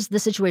this is the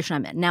situation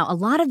I'm in. Now, a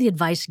lot of the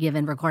advice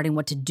given regarding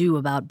what to do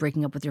about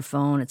breaking up with your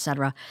phone, et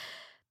cetera,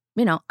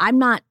 I'm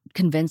not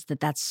convinced that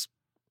that's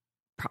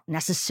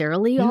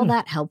necessarily all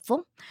that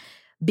helpful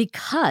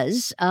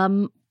because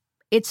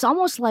it's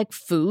almost like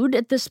food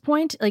at this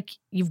point. Like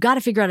you've got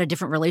to figure out a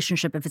different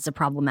relationship if it's a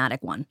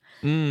problematic one.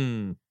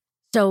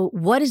 So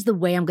what is the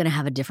way I'm going to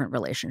have a different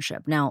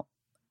relationship? Now,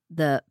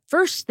 the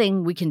first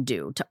thing we can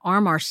do to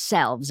arm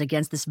ourselves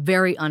against this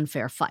very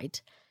unfair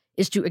fight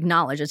is to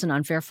acknowledge it's an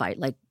unfair fight.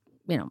 Like,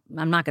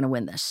 I'm not going to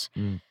win this.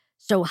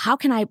 So how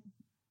can I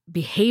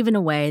behave in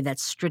a way that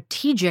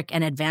strategic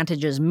and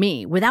advantages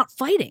me without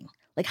fighting?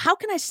 Like, how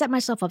can I set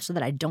myself up so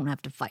that I don't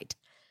have to fight?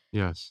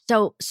 Yes.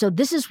 So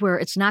this is where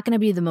it's not going to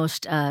be the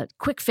most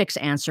quick fix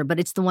answer, but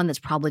it's the one that's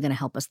probably going to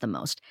help us the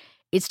most.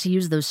 It's to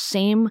use those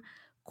same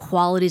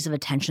qualities of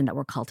attention that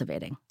we're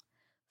cultivating.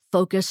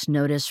 Focus,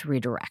 notice,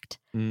 redirect.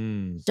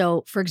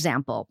 So, for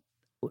example,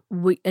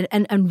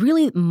 and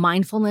really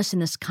mindfulness in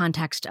this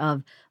context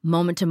of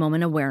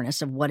moment-to-moment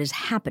awareness of what is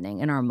happening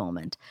in our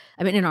moment.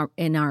 I mean,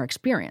 in our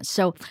experience.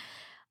 So,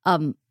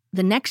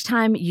 the next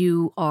time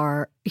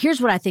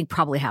here's what I think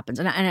probably happens,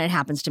 and it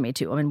happens to me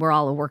too. I mean, we're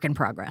all a work in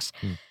progress.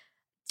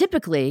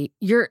 Typically,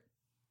 you're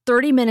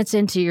 30 minutes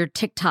into your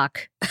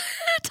TikTok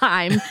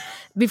time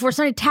before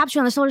somebody taps you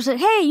on the shoulder and says,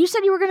 "Hey, you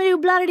said you were going to do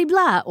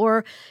blah-de-blah,"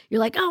 or you're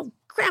like, "Oh,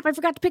 crap, I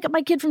forgot to pick up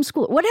my kid from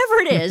school." Whatever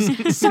it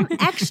is, some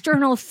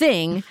external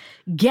thing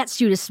gets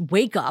you to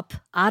wake up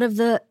out of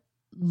the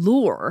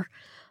lure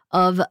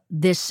of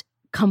this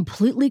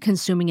completely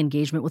consuming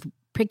engagement with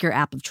pick your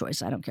app of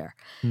choice. I don't care.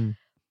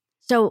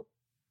 So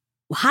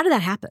how did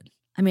that happen?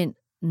 I mean,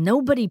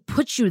 nobody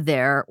put you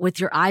there with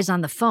your eyes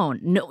on the phone.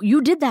 No,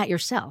 you did that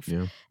yourself.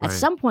 Yeah, At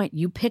some point,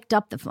 you picked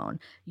up the phone.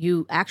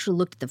 You actually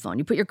looked at the phone.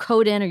 You put your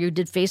code in or you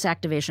did face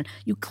activation.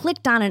 You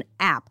clicked on an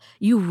app.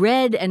 You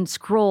read and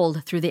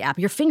scrolled through the app.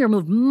 Your finger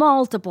moved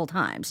multiple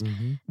times.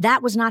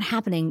 That was not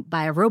happening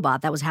by a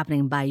robot. That was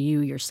happening by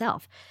you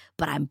yourself.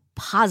 But I'm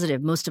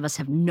positive most of us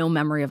have no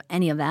memory of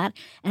any of that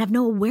and have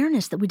no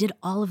awareness that we did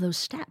all of those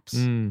steps.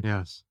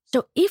 Yes.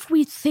 So if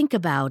we think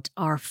about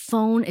our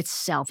phone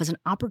itself as an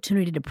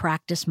opportunity to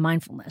practice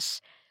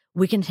mindfulness,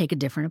 we can take a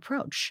different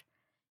approach.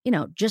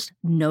 Just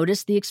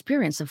notice the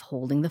experience of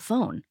holding the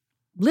phone.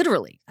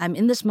 Literally, I'm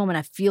in this moment,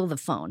 I feel the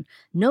phone.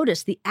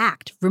 Notice the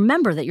act.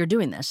 Remember that you're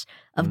doing this,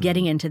 of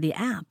getting into the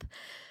app.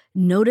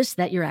 Notice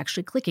that you're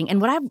actually clicking.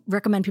 And what I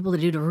recommend people to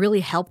do to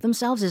really help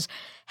themselves is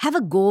have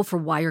a goal for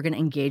why you're going to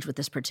engage with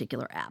this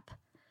particular app.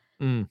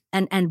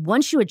 And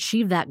once you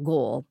achieve that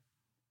goal,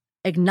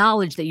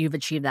 acknowledge that you've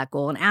achieved that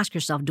goal and ask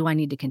yourself, do I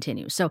need to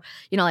continue? So,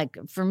 like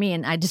for me,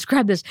 and I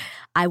describe this,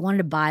 I wanted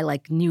to buy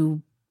like a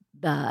new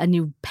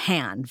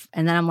pan.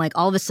 And then I'm like,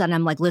 all of a sudden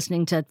I'm like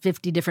listening to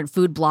 50 different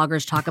food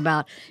bloggers talk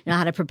about,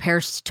 how to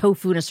prepare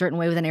tofu in a certain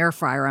way with an air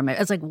fryer.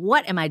 It's like,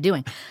 what am I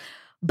doing?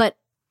 But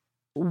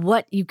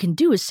what you can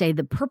do is say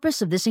the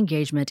purpose of this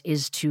engagement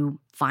is to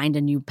find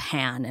a new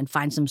pan and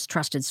find some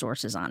trusted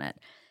sources on it.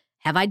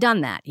 Have I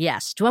done that?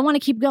 Yes. Do I want to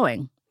keep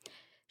going?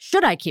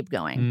 Should I keep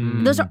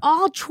going? Those are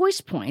all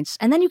choice points.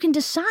 And then you can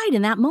decide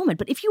in that moment.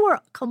 But if you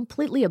are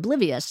completely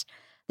oblivious,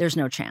 there's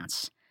no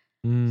chance.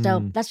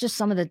 So that's just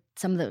some of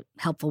the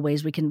helpful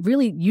ways we can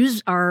really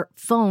use our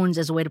phones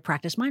as a way to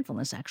practice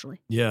mindfulness, actually.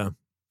 Yeah.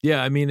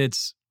 I mean,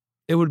 it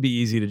would be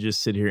easy to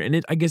just sit here,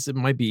 and I guess it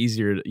might be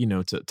easier,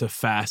 to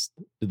fast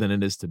than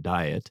it is to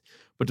diet.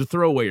 But to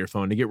throw away your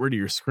phone, to get rid of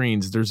your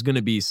screens, there's going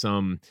to be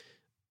some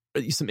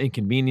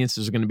inconvenience.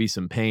 There's going to be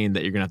some pain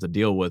that you're going to have to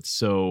deal with.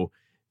 So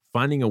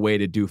finding a way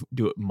to do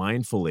it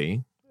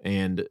mindfully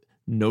and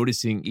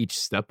noticing each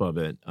step of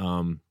it,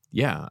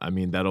 I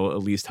mean, that'll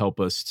at least help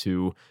us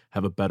to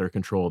have a better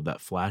control of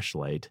that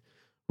flashlight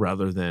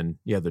rather than,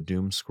 the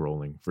doom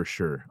scrolling for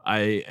sure.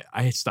 I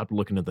stopped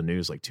looking at the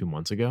news like 2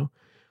 months ago.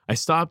 I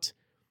stopped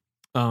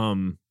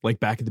like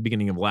back at the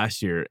beginning of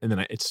last year, and then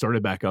it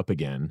started back up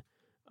again.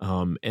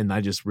 And I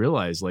just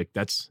realized like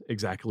that's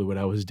exactly what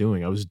I was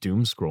doing. I was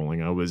doom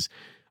scrolling.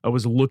 I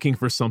was looking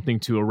for something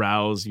to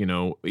arouse,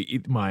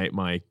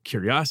 my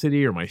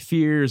curiosity or my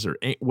fears or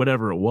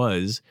whatever it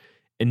was.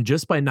 And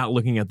just by not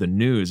looking at the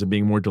news and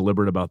being more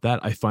deliberate about that,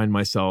 I find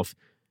myself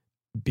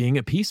being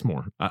at peace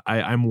more.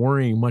 I'm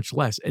worrying much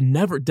less. And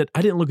I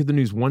didn't look at the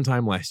news one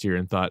time last year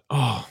and thought,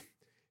 oh,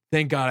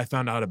 thank God I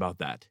found out about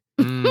that.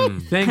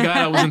 Thank God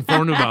I was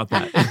informed about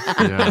that.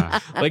 Yeah.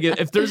 Like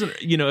if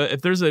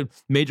there's a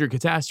major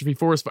catastrophe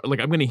forest fire, like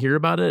I'm going to hear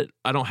about it.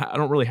 I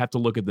don't really have to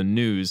look at the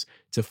news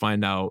to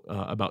find out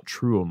about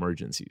true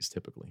emergencies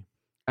typically.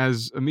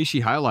 As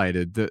Amishi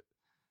highlighted, that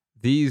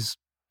these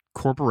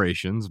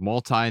corporations,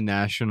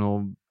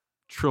 multinational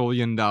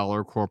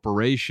trillion-dollar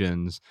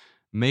corporations,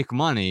 make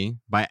money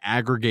by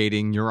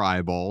aggregating your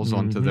eyeballs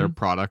onto their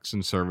products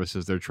and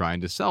services they're trying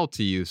to sell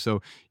to you.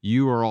 So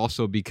you are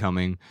also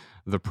becoming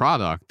the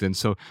product. And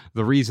so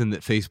the reason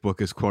that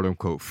Facebook is quote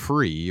unquote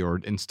free, or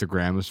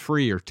Instagram is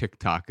free, or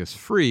TikTok is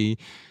free,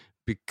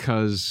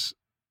 because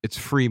it's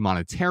free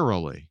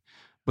monetarily,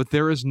 but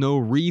there is no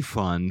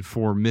refund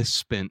for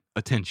misspent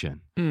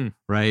attention,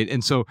 right?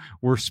 And so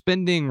we're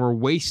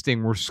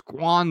wasting, we're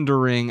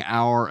squandering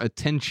our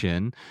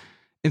attention.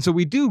 And so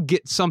we do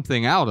get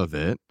something out of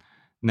it.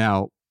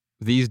 Now,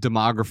 these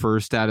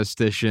demographers,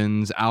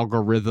 statisticians,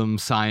 algorithm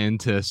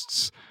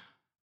scientists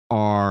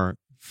are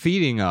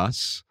feeding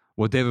us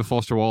what David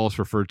Foster Wallace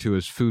referred to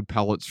as food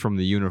pellets from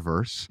the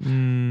universe.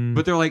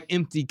 But they're like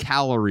empty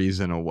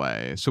calories in a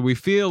way. So we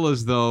feel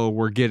as though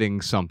we're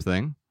getting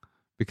something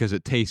because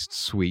it tastes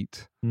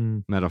sweet,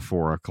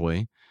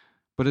 metaphorically,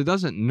 but it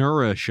doesn't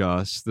nourish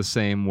us the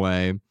same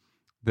way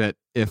that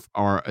if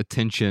our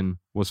attention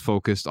was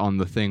focused on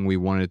the thing we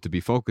wanted it to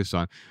be focused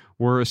on.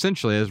 We're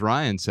essentially, as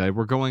Ryan said,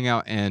 we're going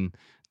out and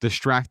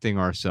distracting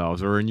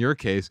ourselves, or in your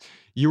case,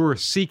 you were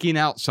seeking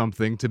out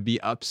something to be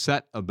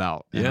upset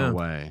about in a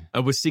way.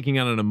 I was seeking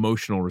out an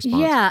emotional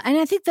response. Yeah, and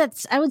I think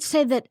I would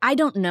say that I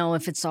don't know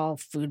if it's all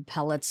food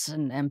pellets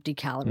and empty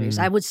calories.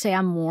 I would say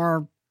I'm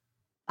more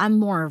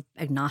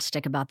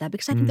agnostic about that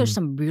because I think there's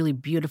some really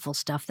beautiful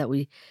stuff that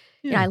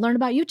I learned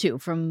about you two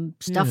from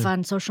stuff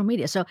on social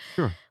media. So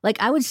like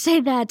I would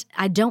say that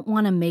I don't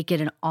want to make it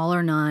an all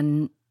or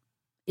none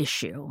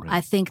issue. Right.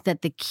 I think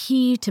that the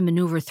key to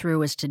maneuver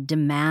through is to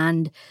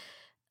demand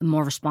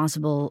more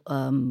responsible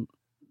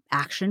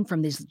action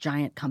from these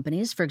giant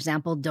companies. For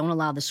example, don't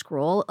allow the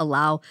scroll,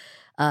 allow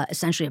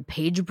essentially a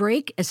page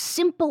break, as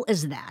simple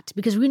as that.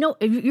 Because we know,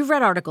 you've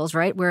read articles,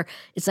 right, where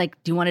it's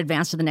like, do you want to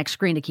advance to the next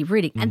screen to keep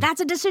reading? And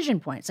that's a decision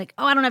point. It's like,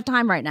 oh, I don't have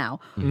time right now.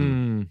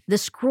 The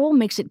scroll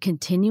makes it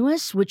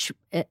continuous, which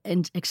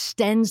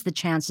extends the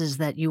chances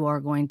that you are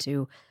going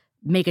to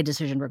make a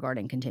decision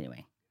regarding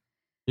continuing.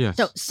 Yes.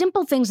 So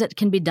simple things that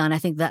can be done, I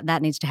think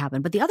that needs to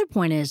happen. But the other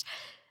point is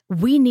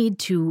we need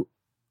to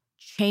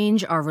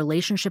change our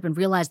relationship and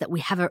realize that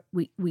we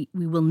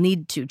will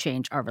need to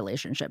change our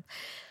relationship.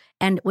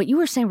 And what you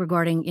were saying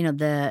regarding,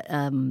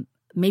 the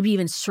maybe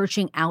even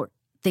searching out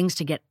things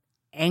to get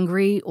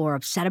angry or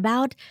upset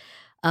about,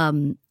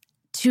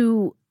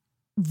 to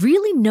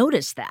really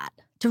notice that.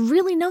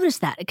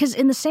 Because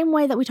in the same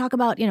way that we talk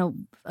about,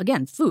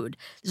 again, food,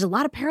 there's a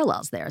lot of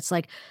parallels there. It's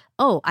like,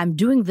 oh, I'm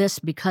doing this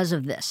because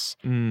of this.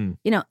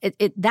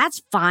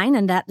 That's fine.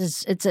 And that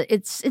is,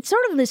 it's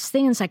sort of this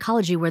thing in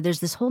psychology where there's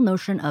this whole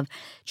notion of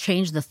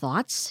change the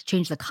thoughts,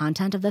 change the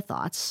content of the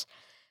thoughts.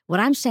 What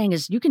I'm saying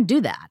is you can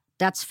do that.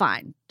 That's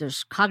fine.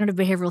 There's cognitive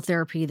behavioral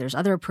therapy. There's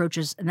other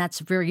approaches, and that's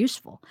very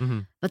useful.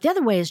 But the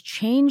other way is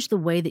change the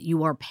way that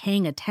you are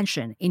paying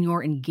attention in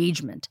your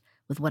engagement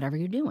with whatever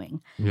you're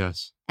doing.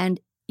 Yes. And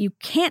you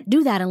can't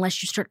do that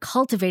unless you start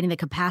cultivating the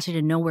capacity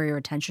to know where your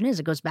attention is.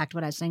 It goes back to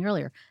what I was saying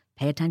earlier.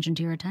 Pay attention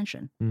to your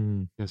attention.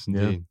 Yes,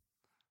 indeed. Yeah.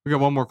 We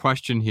got one more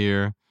question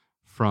here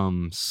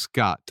from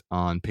Scott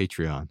on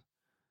Patreon.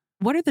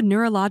 What are the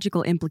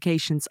neurological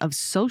implications of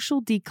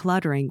social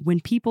decluttering when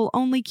people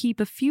only keep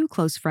a few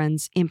close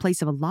friends in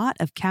place of a lot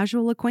of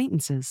casual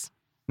acquaintances?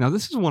 Now,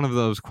 this is one of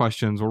those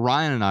questions where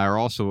Ryan and I are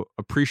also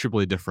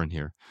appreciably different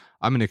here.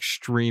 I'm an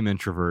extreme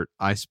introvert.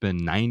 I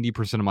spend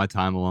 90% of my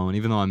time alone.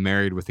 Even though I'm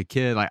married with a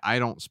kid, I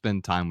don't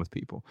spend time with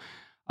people.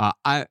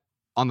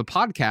 On the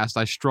podcast,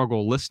 I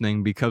struggle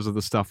listening because of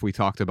the stuff we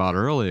talked about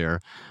earlier.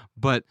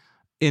 But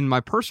in my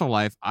personal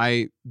life,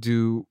 I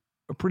do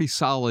a pretty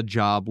solid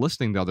job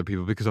listening to other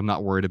people because I'm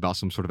not worried about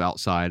some sort of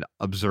outside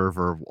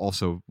observer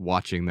also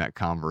watching that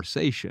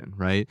conversation,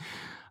 right?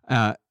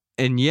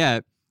 And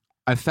yet,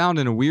 I found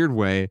in a weird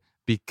way,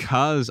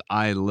 because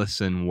I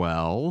listen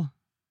well,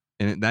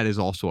 and that is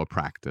also a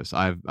practice.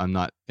 I'm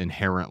not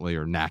inherently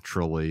or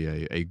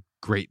naturally a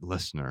great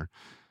listener,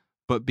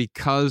 but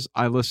because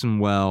I listen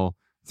well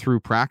through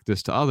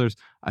practice to others,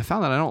 I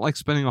found that I don't like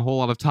spending a whole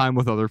lot of time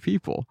with other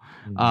people.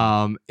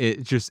 I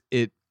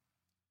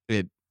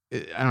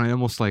don't know,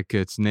 almost like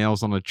it's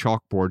nails on a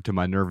chalkboard to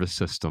my nervous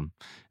system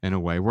in a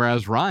way.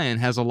 Whereas Ryan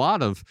has a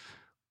lot of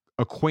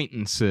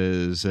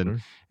acquaintances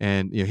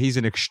and he's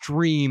an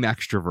extreme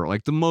extrovert,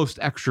 like the most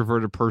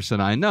extroverted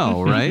person I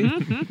know, right?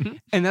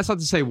 And that's not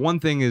to say one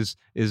thing is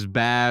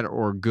bad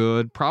or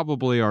good.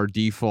 Probably our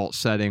default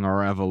setting,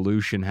 our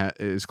evolution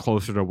is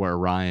closer to where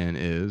Ryan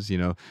is.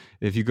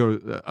 If you go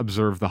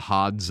observe the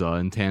Hadza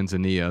in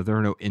Tanzania, there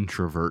are no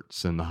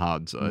introverts in the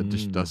Hadza. It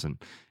just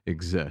doesn't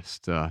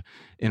exist.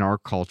 In our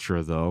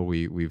culture, though,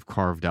 we've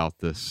carved out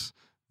this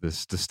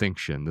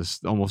distinction, this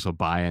almost a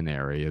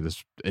binary,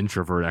 this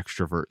introvert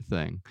extrovert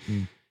thing.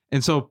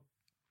 And so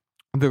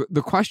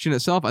the question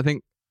itself, I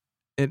think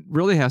it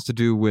really has to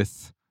do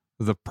with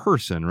the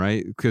person,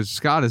 right? Because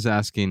Scott is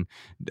asking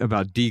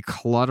about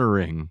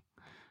decluttering,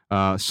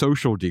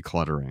 social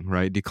decluttering,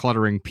 right?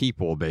 Decluttering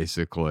people,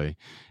 basically.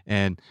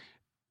 And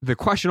the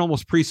question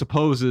almost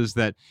presupposes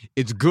that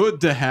it's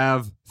good to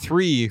have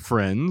 3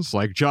 friends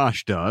like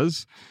Josh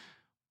does,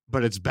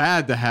 but it's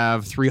bad to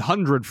have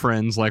 300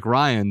 friends like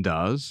Ryan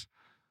does.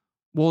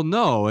 Well,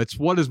 no, it's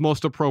what is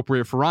most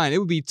appropriate for Ryan. It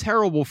would be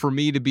terrible for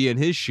me to be in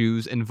his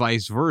shoes and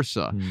vice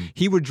versa.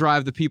 He would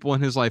drive the people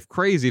in his life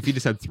crazy if he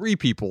just had 3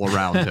 people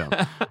around him,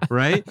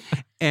 right?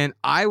 And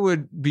I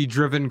would be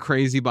driven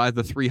crazy by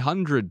the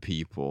 300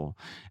 people.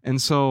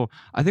 And so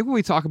I think when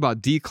we talk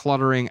about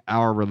decluttering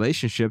our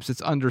relationships,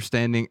 it's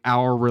understanding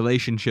our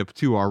relationship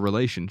to our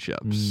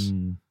relationships.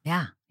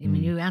 Yeah, I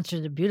mean, you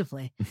answered it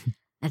beautifully.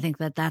 I think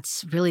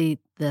that's really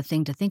the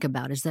thing to think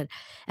about is that,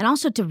 and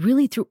also to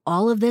really through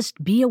all of this,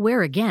 be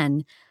aware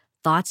again,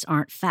 thoughts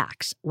aren't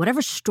facts.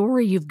 Whatever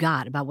story you've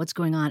got about what's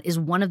going on is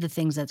one of the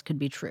things that could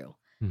be true.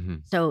 Mm-hmm.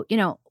 So,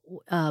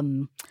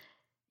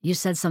 you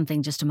said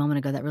something just a moment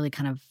ago that really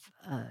kind of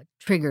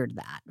triggered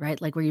that,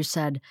 right? Like where you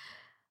said,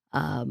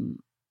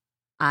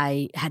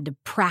 I had to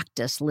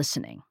practice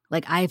listening.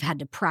 Like I've had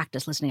to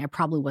practice listening. I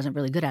probably wasn't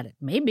really good at it.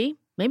 Maybe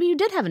you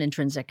did have an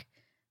intrinsic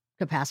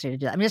capacity to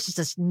do that. I mean, it's just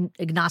this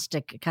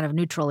agnostic kind of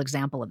neutral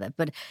example of it.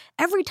 But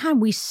every time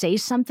we say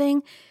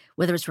something,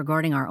 whether it's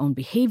regarding our own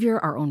behavior,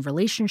 our own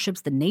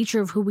relationships, the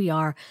nature of who we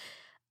are,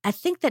 I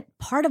think that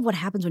part of what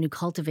happens when you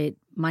cultivate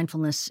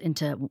mindfulness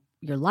into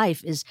your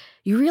life is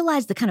you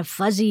realize the kind of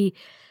fuzzy,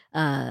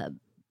 the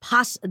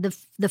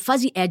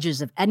fuzzy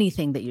edges of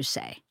anything that you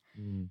say.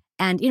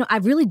 And, I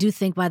really do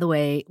think, by the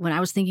way, when I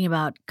was thinking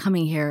about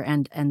coming here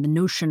and the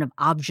notion of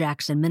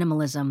objects and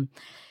minimalism,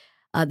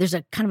 there's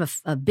a kind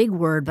of a big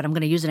word, but I'm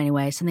going to use it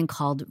anyway, something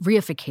called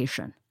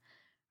reification,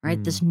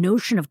 right? This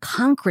notion of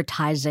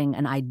concretizing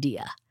an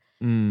idea.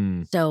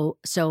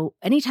 So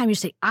anytime you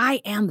say,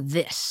 I am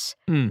this,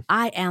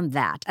 I am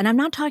that, and I'm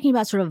not talking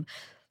about sort of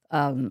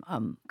kind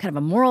of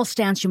a moral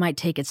stance you might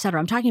take, et cetera.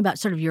 I'm talking about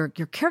sort of your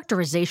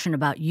characterization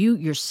about you,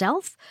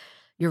 yourself,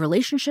 your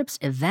relationships,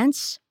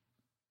 events,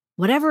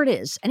 whatever it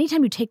is.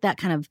 Anytime you take that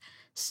kind of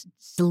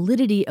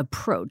solidity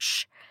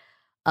approach,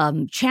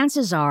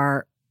 chances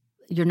are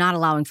you're not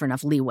allowing for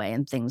enough leeway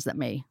in things that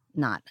may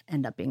not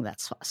end up being that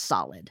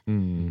solid.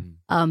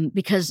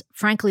 Because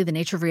frankly, the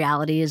nature of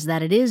reality is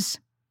that it is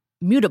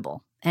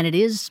mutable and it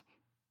is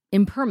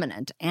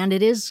impermanent and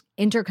it is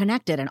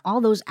interconnected, and all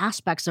those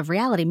aspects of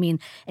reality mean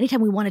anytime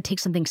we want to take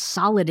something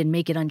solid and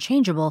make it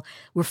unchangeable,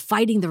 we're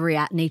fighting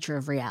the nature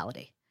of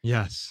reality.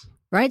 Yes.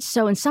 Right?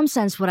 So in some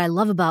sense, what I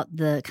love about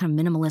the kind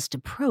of minimalist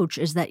approach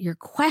is that you're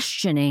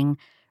questioning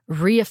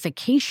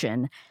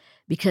reification,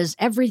 because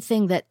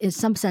everything that is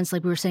some sense,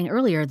 like we were saying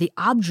earlier, the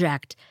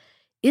object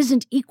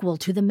isn't equal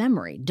to the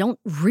memory. Don't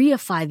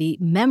reify the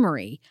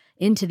memory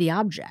into the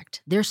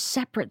object. They're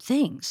separate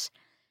things.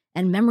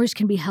 And memories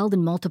can be held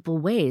in multiple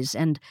ways,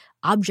 and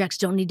objects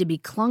don't need to be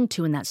clung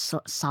to in that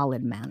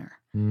solid manner.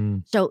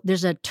 So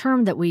there's a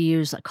term that we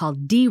use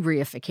called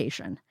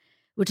de-reification,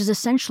 which is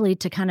essentially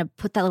to kind of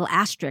put that little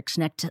asterisk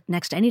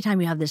next to any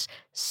time you have this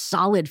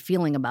solid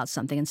feeling about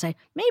something and say,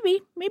 maybe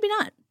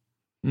not.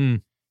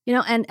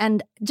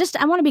 And just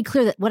I want to be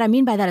clear that what I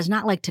mean by that is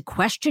not like to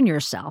question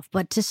yourself,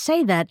 but to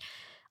say that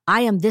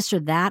I am this or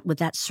that with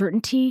that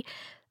certainty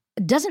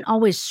doesn't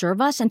always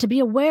serve us, and to be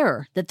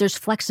aware that there's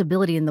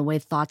flexibility in the way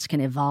thoughts can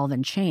evolve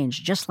and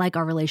change, just like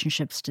our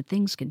relationships to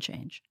things can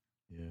change.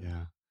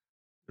 Yeah.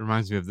 It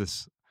reminds me of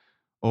this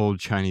old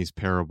Chinese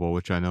parable,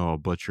 which I know I'll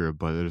butcher,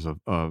 but there's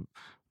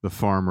the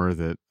farmer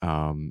that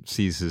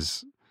sees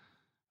his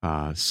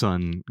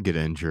son get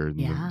injured.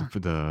 Yeah.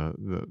 And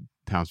the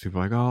townspeople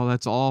are like, oh,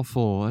 that's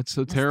awful. That's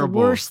so That's terrible.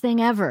 the worst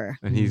thing ever.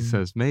 And he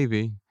says,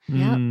 maybe.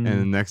 Yep. And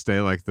the next day,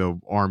 like the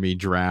army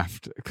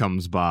draft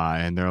comes by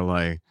and they're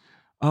like,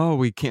 oh,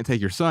 we can't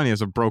take your son. He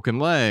has a broken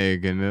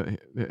leg. And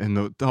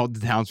the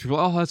townspeople,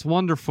 oh, that's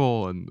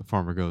wonderful. And the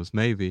farmer goes,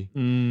 maybe.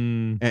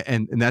 And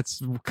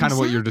that's kind of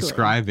what you're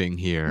describing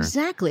here.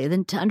 Exactly.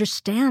 Then to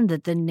understand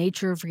that the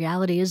nature of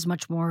reality is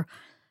much more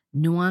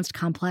nuanced,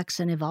 complex,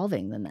 and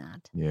evolving than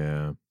that.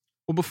 Yeah.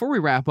 Well, before we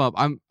wrap up,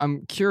 I'm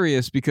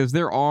curious because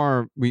there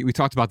are, we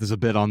talked about this a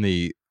bit on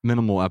the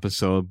minimal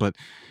episode, but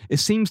it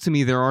seems to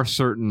me there are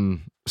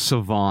certain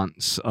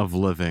savants of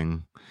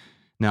living.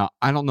 Now,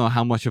 I don't know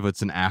how much of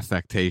it's an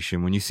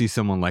affectation when you see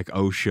someone like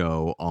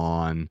Osho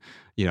on,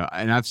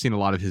 and I've seen a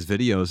lot of his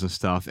videos and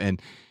stuff.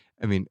 And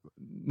I mean,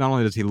 not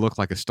only does he look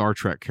like a Star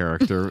Trek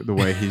character, the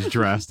way he's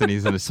dressed and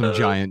he's in some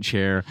giant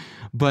chair,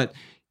 but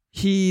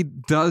he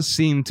does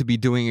seem to be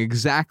doing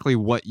exactly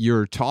what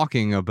you're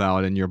talking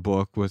about in your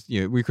book with,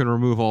 we can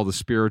remove all the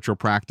spiritual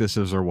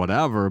practices or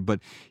whatever,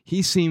 but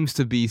he seems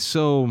to be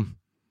so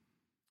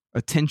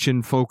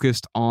attention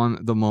focused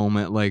on the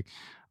moment. Like,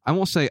 I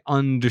won't say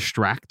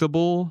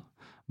undistractable,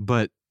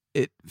 but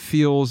it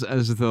feels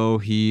as though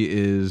he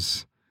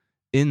is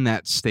in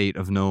that state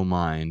of no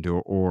mind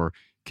or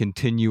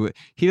continue it.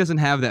 He doesn't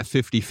have that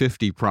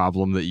 50-50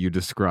 problem that you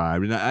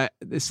described. And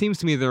it seems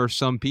to me there are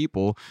some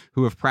people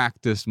who have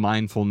practiced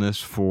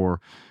mindfulness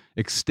for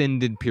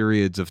extended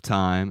periods of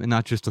time, and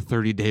not just a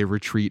 30-day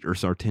retreat or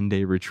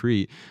 10-day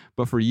retreat,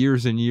 but for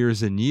years and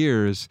years and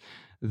years,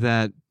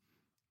 that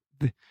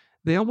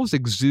they almost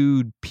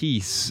exude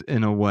peace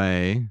in a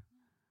way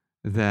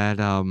that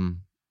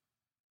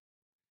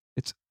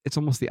it's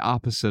almost the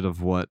opposite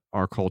of what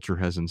our culture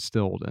has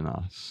instilled in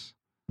us.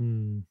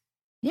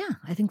 Yeah,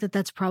 I think that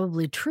that's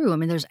probably true. I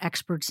mean, there's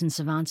experts and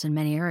savants in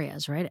many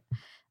areas, right?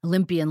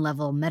 Olympian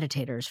level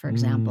meditators, for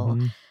example.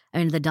 I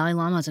mean, the Dalai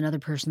Lama is another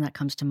person that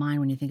comes to mind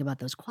when you think about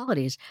those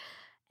qualities.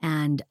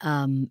 And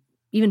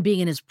even being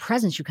in his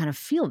presence, you kind of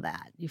feel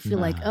that. You feel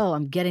like, oh,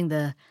 I'm getting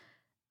the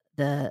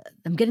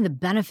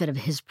benefit of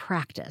his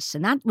practice.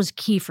 And that was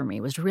key for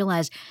me, was to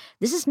realize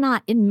this is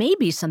not, it may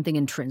be something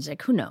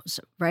intrinsic, who knows,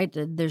 right?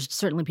 There's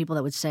certainly people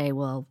that would say,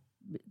 well,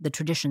 the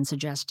tradition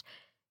suggests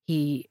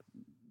he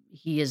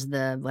is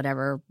the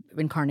whatever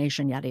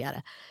incarnation, yada,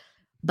 yada.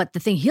 But the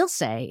thing he'll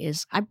say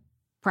is, I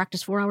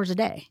practice 4 hours a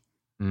day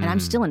and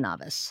I'm still a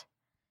novice.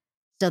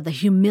 So the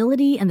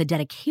humility and the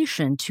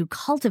dedication to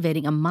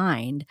cultivating a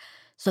mind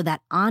so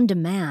that on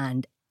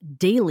demand,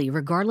 daily,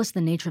 regardless of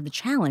the nature of the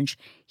challenge,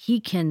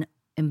 he can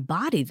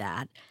embody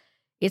that.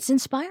 It's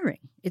inspiring.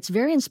 It's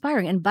very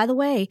inspiring. And by the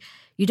way,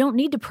 you don't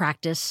need to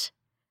practice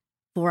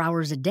 4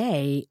 hours a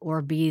day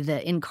or be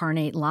the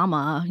incarnate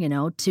Lama,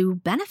 to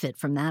benefit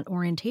from that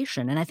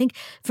orientation. And I think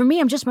for me,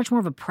 I'm just much more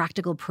of a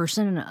practical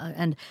person,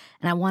 and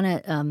I want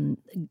to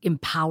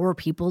empower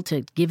people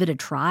to give it a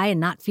try and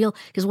not feel,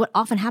 because what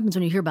often happens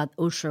when you hear about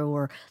Osho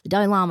or the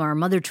Dalai Lama or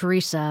Mother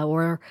Teresa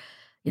or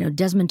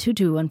Desmond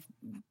Tutu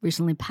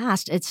recently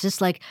passed, it's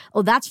just like,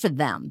 oh, that's for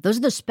them. Those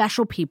are the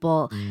special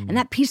people, and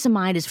that peace of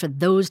mind is for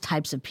those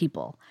types of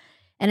people.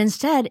 And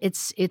instead,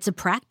 it's a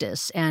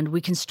practice, and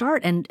we can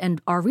start,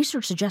 and our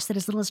research suggests that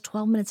as little as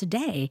 12 minutes a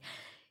day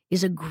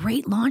is a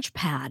great launch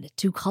pad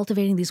to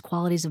cultivating these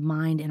qualities of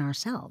mind in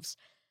ourselves.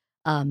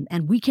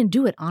 And we can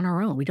do it on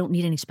our own. We don't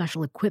need any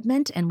special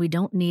equipment, and we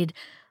don't need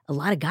a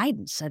lot of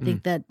guidance. I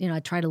think that, I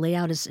try to lay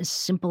out as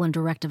simple and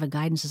direct of a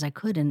guidance as I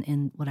could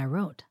in what I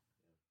wrote.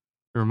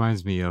 It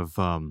reminds me of,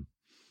 I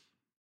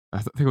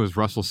think it was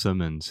Russell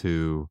Simmons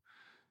who,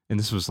 and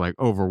this was like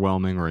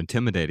overwhelming or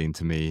intimidating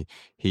to me.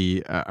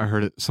 I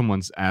heard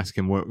someone's ask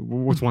him,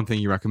 what's one thing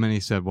you recommend? He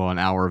said, well, an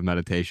hour of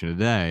meditation a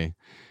day.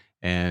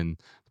 And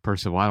the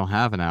person said, well, I don't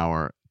have an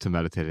hour to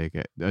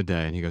meditate a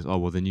day. And he goes, oh,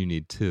 well, then you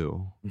need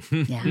 2.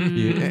 Yeah.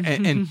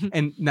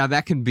 And now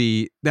that's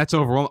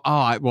overwhelming. Oh,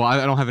 I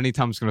don't have any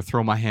time. I'm just going to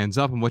throw my hands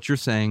up. And what you're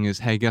saying is,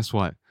 hey, guess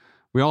what?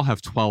 We all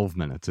have 12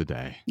 minutes a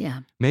day. Yeah.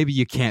 Maybe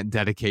you can't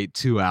dedicate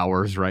 2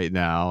 hours right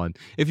now. And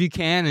if you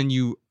can and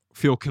you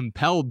feel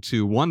compelled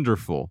to,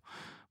 wonderful.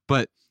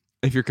 But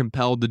if you're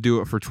compelled to do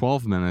it for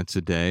 12 minutes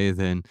a day,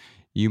 then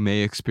you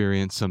may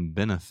experience some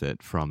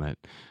benefit from it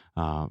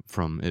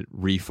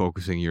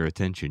refocusing your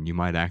attention. You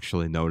might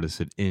actually notice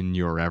it in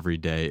your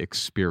everyday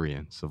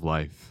experience of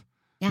life.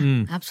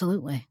 Yeah,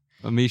 absolutely.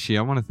 Amishi,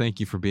 I want to thank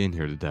you for being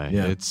here today.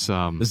 Yeah. It's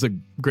this is a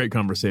great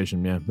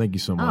conversation, man. Thank you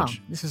so much.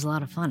 Oh, this is a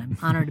lot of fun. I'm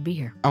honored to be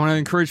here. I want to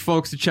encourage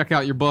folks to check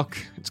out your book.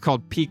 It's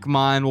called Peak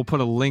Mind. We'll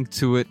put a link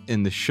to it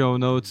in the show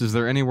notes. Is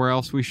there anywhere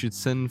else we should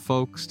send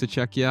folks to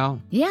check you out?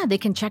 Yeah, they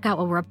can check out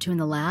what we're up to in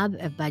the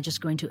lab by just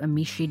going to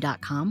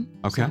amishi.com.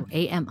 Okay. So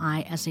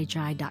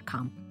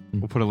AMISHI.com.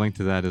 We'll put a link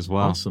to that as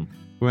well. Awesome.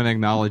 We want to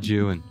acknowledge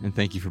you and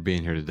thank you for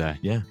being here today.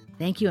 Yeah.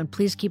 Thank you, and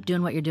please keep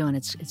doing what you're doing.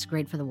 It's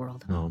great for the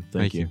world. Oh, Thank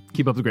thank you. you.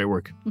 Keep up the great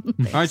work. All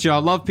right, y'all.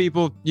 Love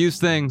people. Use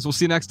things. We'll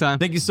see you next time.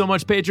 Thank you so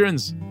much,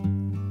 patrons.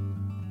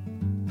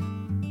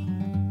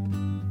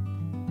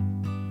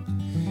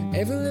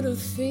 Every little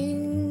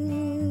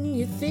thing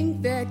you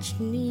think that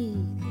you need,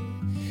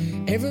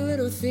 every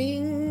little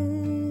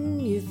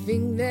thing you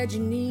think that you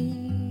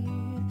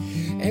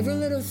need, every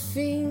little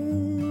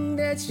thing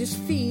that's just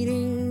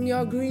feeding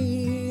your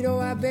greed. Oh,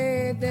 I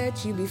bet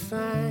that you'd be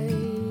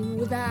fine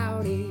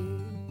without it.